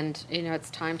 And, it's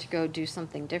time to go do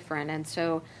something different. And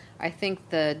so I think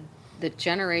the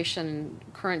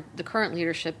current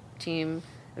leadership team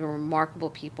are remarkable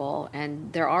people,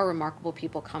 and there are remarkable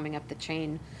people coming up the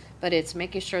chain, but it's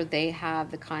making sure they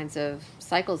have the kinds of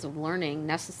cycles of learning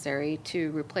necessary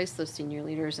to replace those senior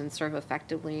leaders and serve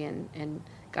effectively in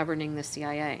governing the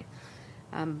CIA.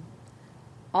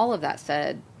 All of that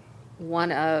said, one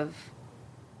of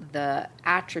the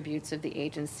attributes of the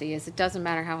agency is it doesn't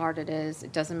matter how hard it is,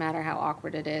 it doesn't matter how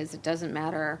awkward it is, it doesn't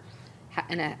matter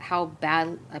how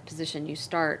bad a position you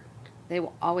start, they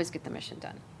will always get the mission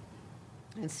done.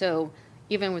 And so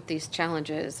even with these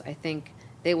challenges, I think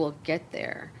they will get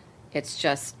there. It's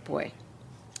just,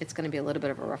 it's going to be a little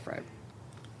bit of a rough road.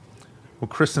 Well,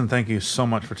 Kristen, thank you so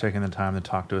much for taking the time to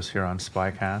talk to us here on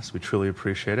SpyCast. We truly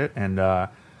appreciate it. And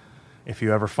if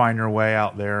you ever find your way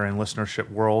out there in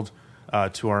listenership world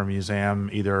to our museum,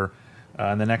 either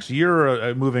in the next year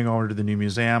or moving over to the new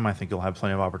museum, I think you'll have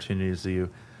plenty of opportunities to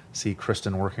see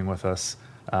Kristen working with us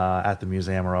at the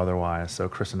museum or otherwise. So,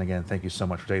 Kristen, again, thank you so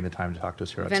much for taking the time to talk to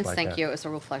us here at SpyCast. Vince, thank you. It was a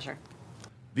real pleasure.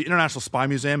 The International Spy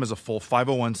Museum is a full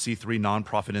 501c3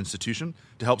 nonprofit institution.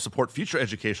 To help support future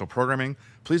educational programming,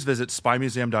 please visit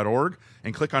spymuseum.org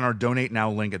and click on our Donate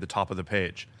Now link at the top of the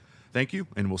page. Thank you,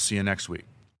 and we'll see you next week.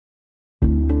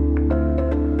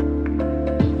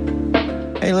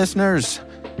 Hey, listeners.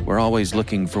 We're always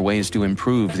looking for ways to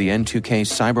improve the N2K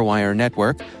CyberWire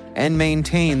network and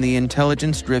maintain the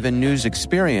intelligence-driven news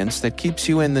experience that keeps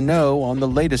you in the know on the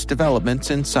latest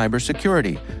developments in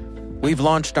cybersecurity. We've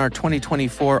launched our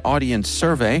 2024 audience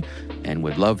survey and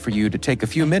would love for you to take a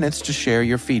few minutes to share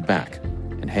your feedback.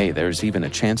 And hey, there's even a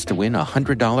chance to win a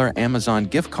 $100 Amazon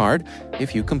gift card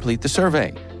if you complete the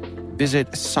survey.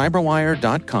 Visit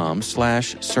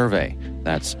cyberwire.com/survey.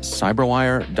 That's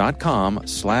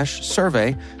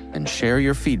cyberwire.com/survey and share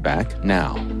your feedback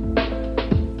now.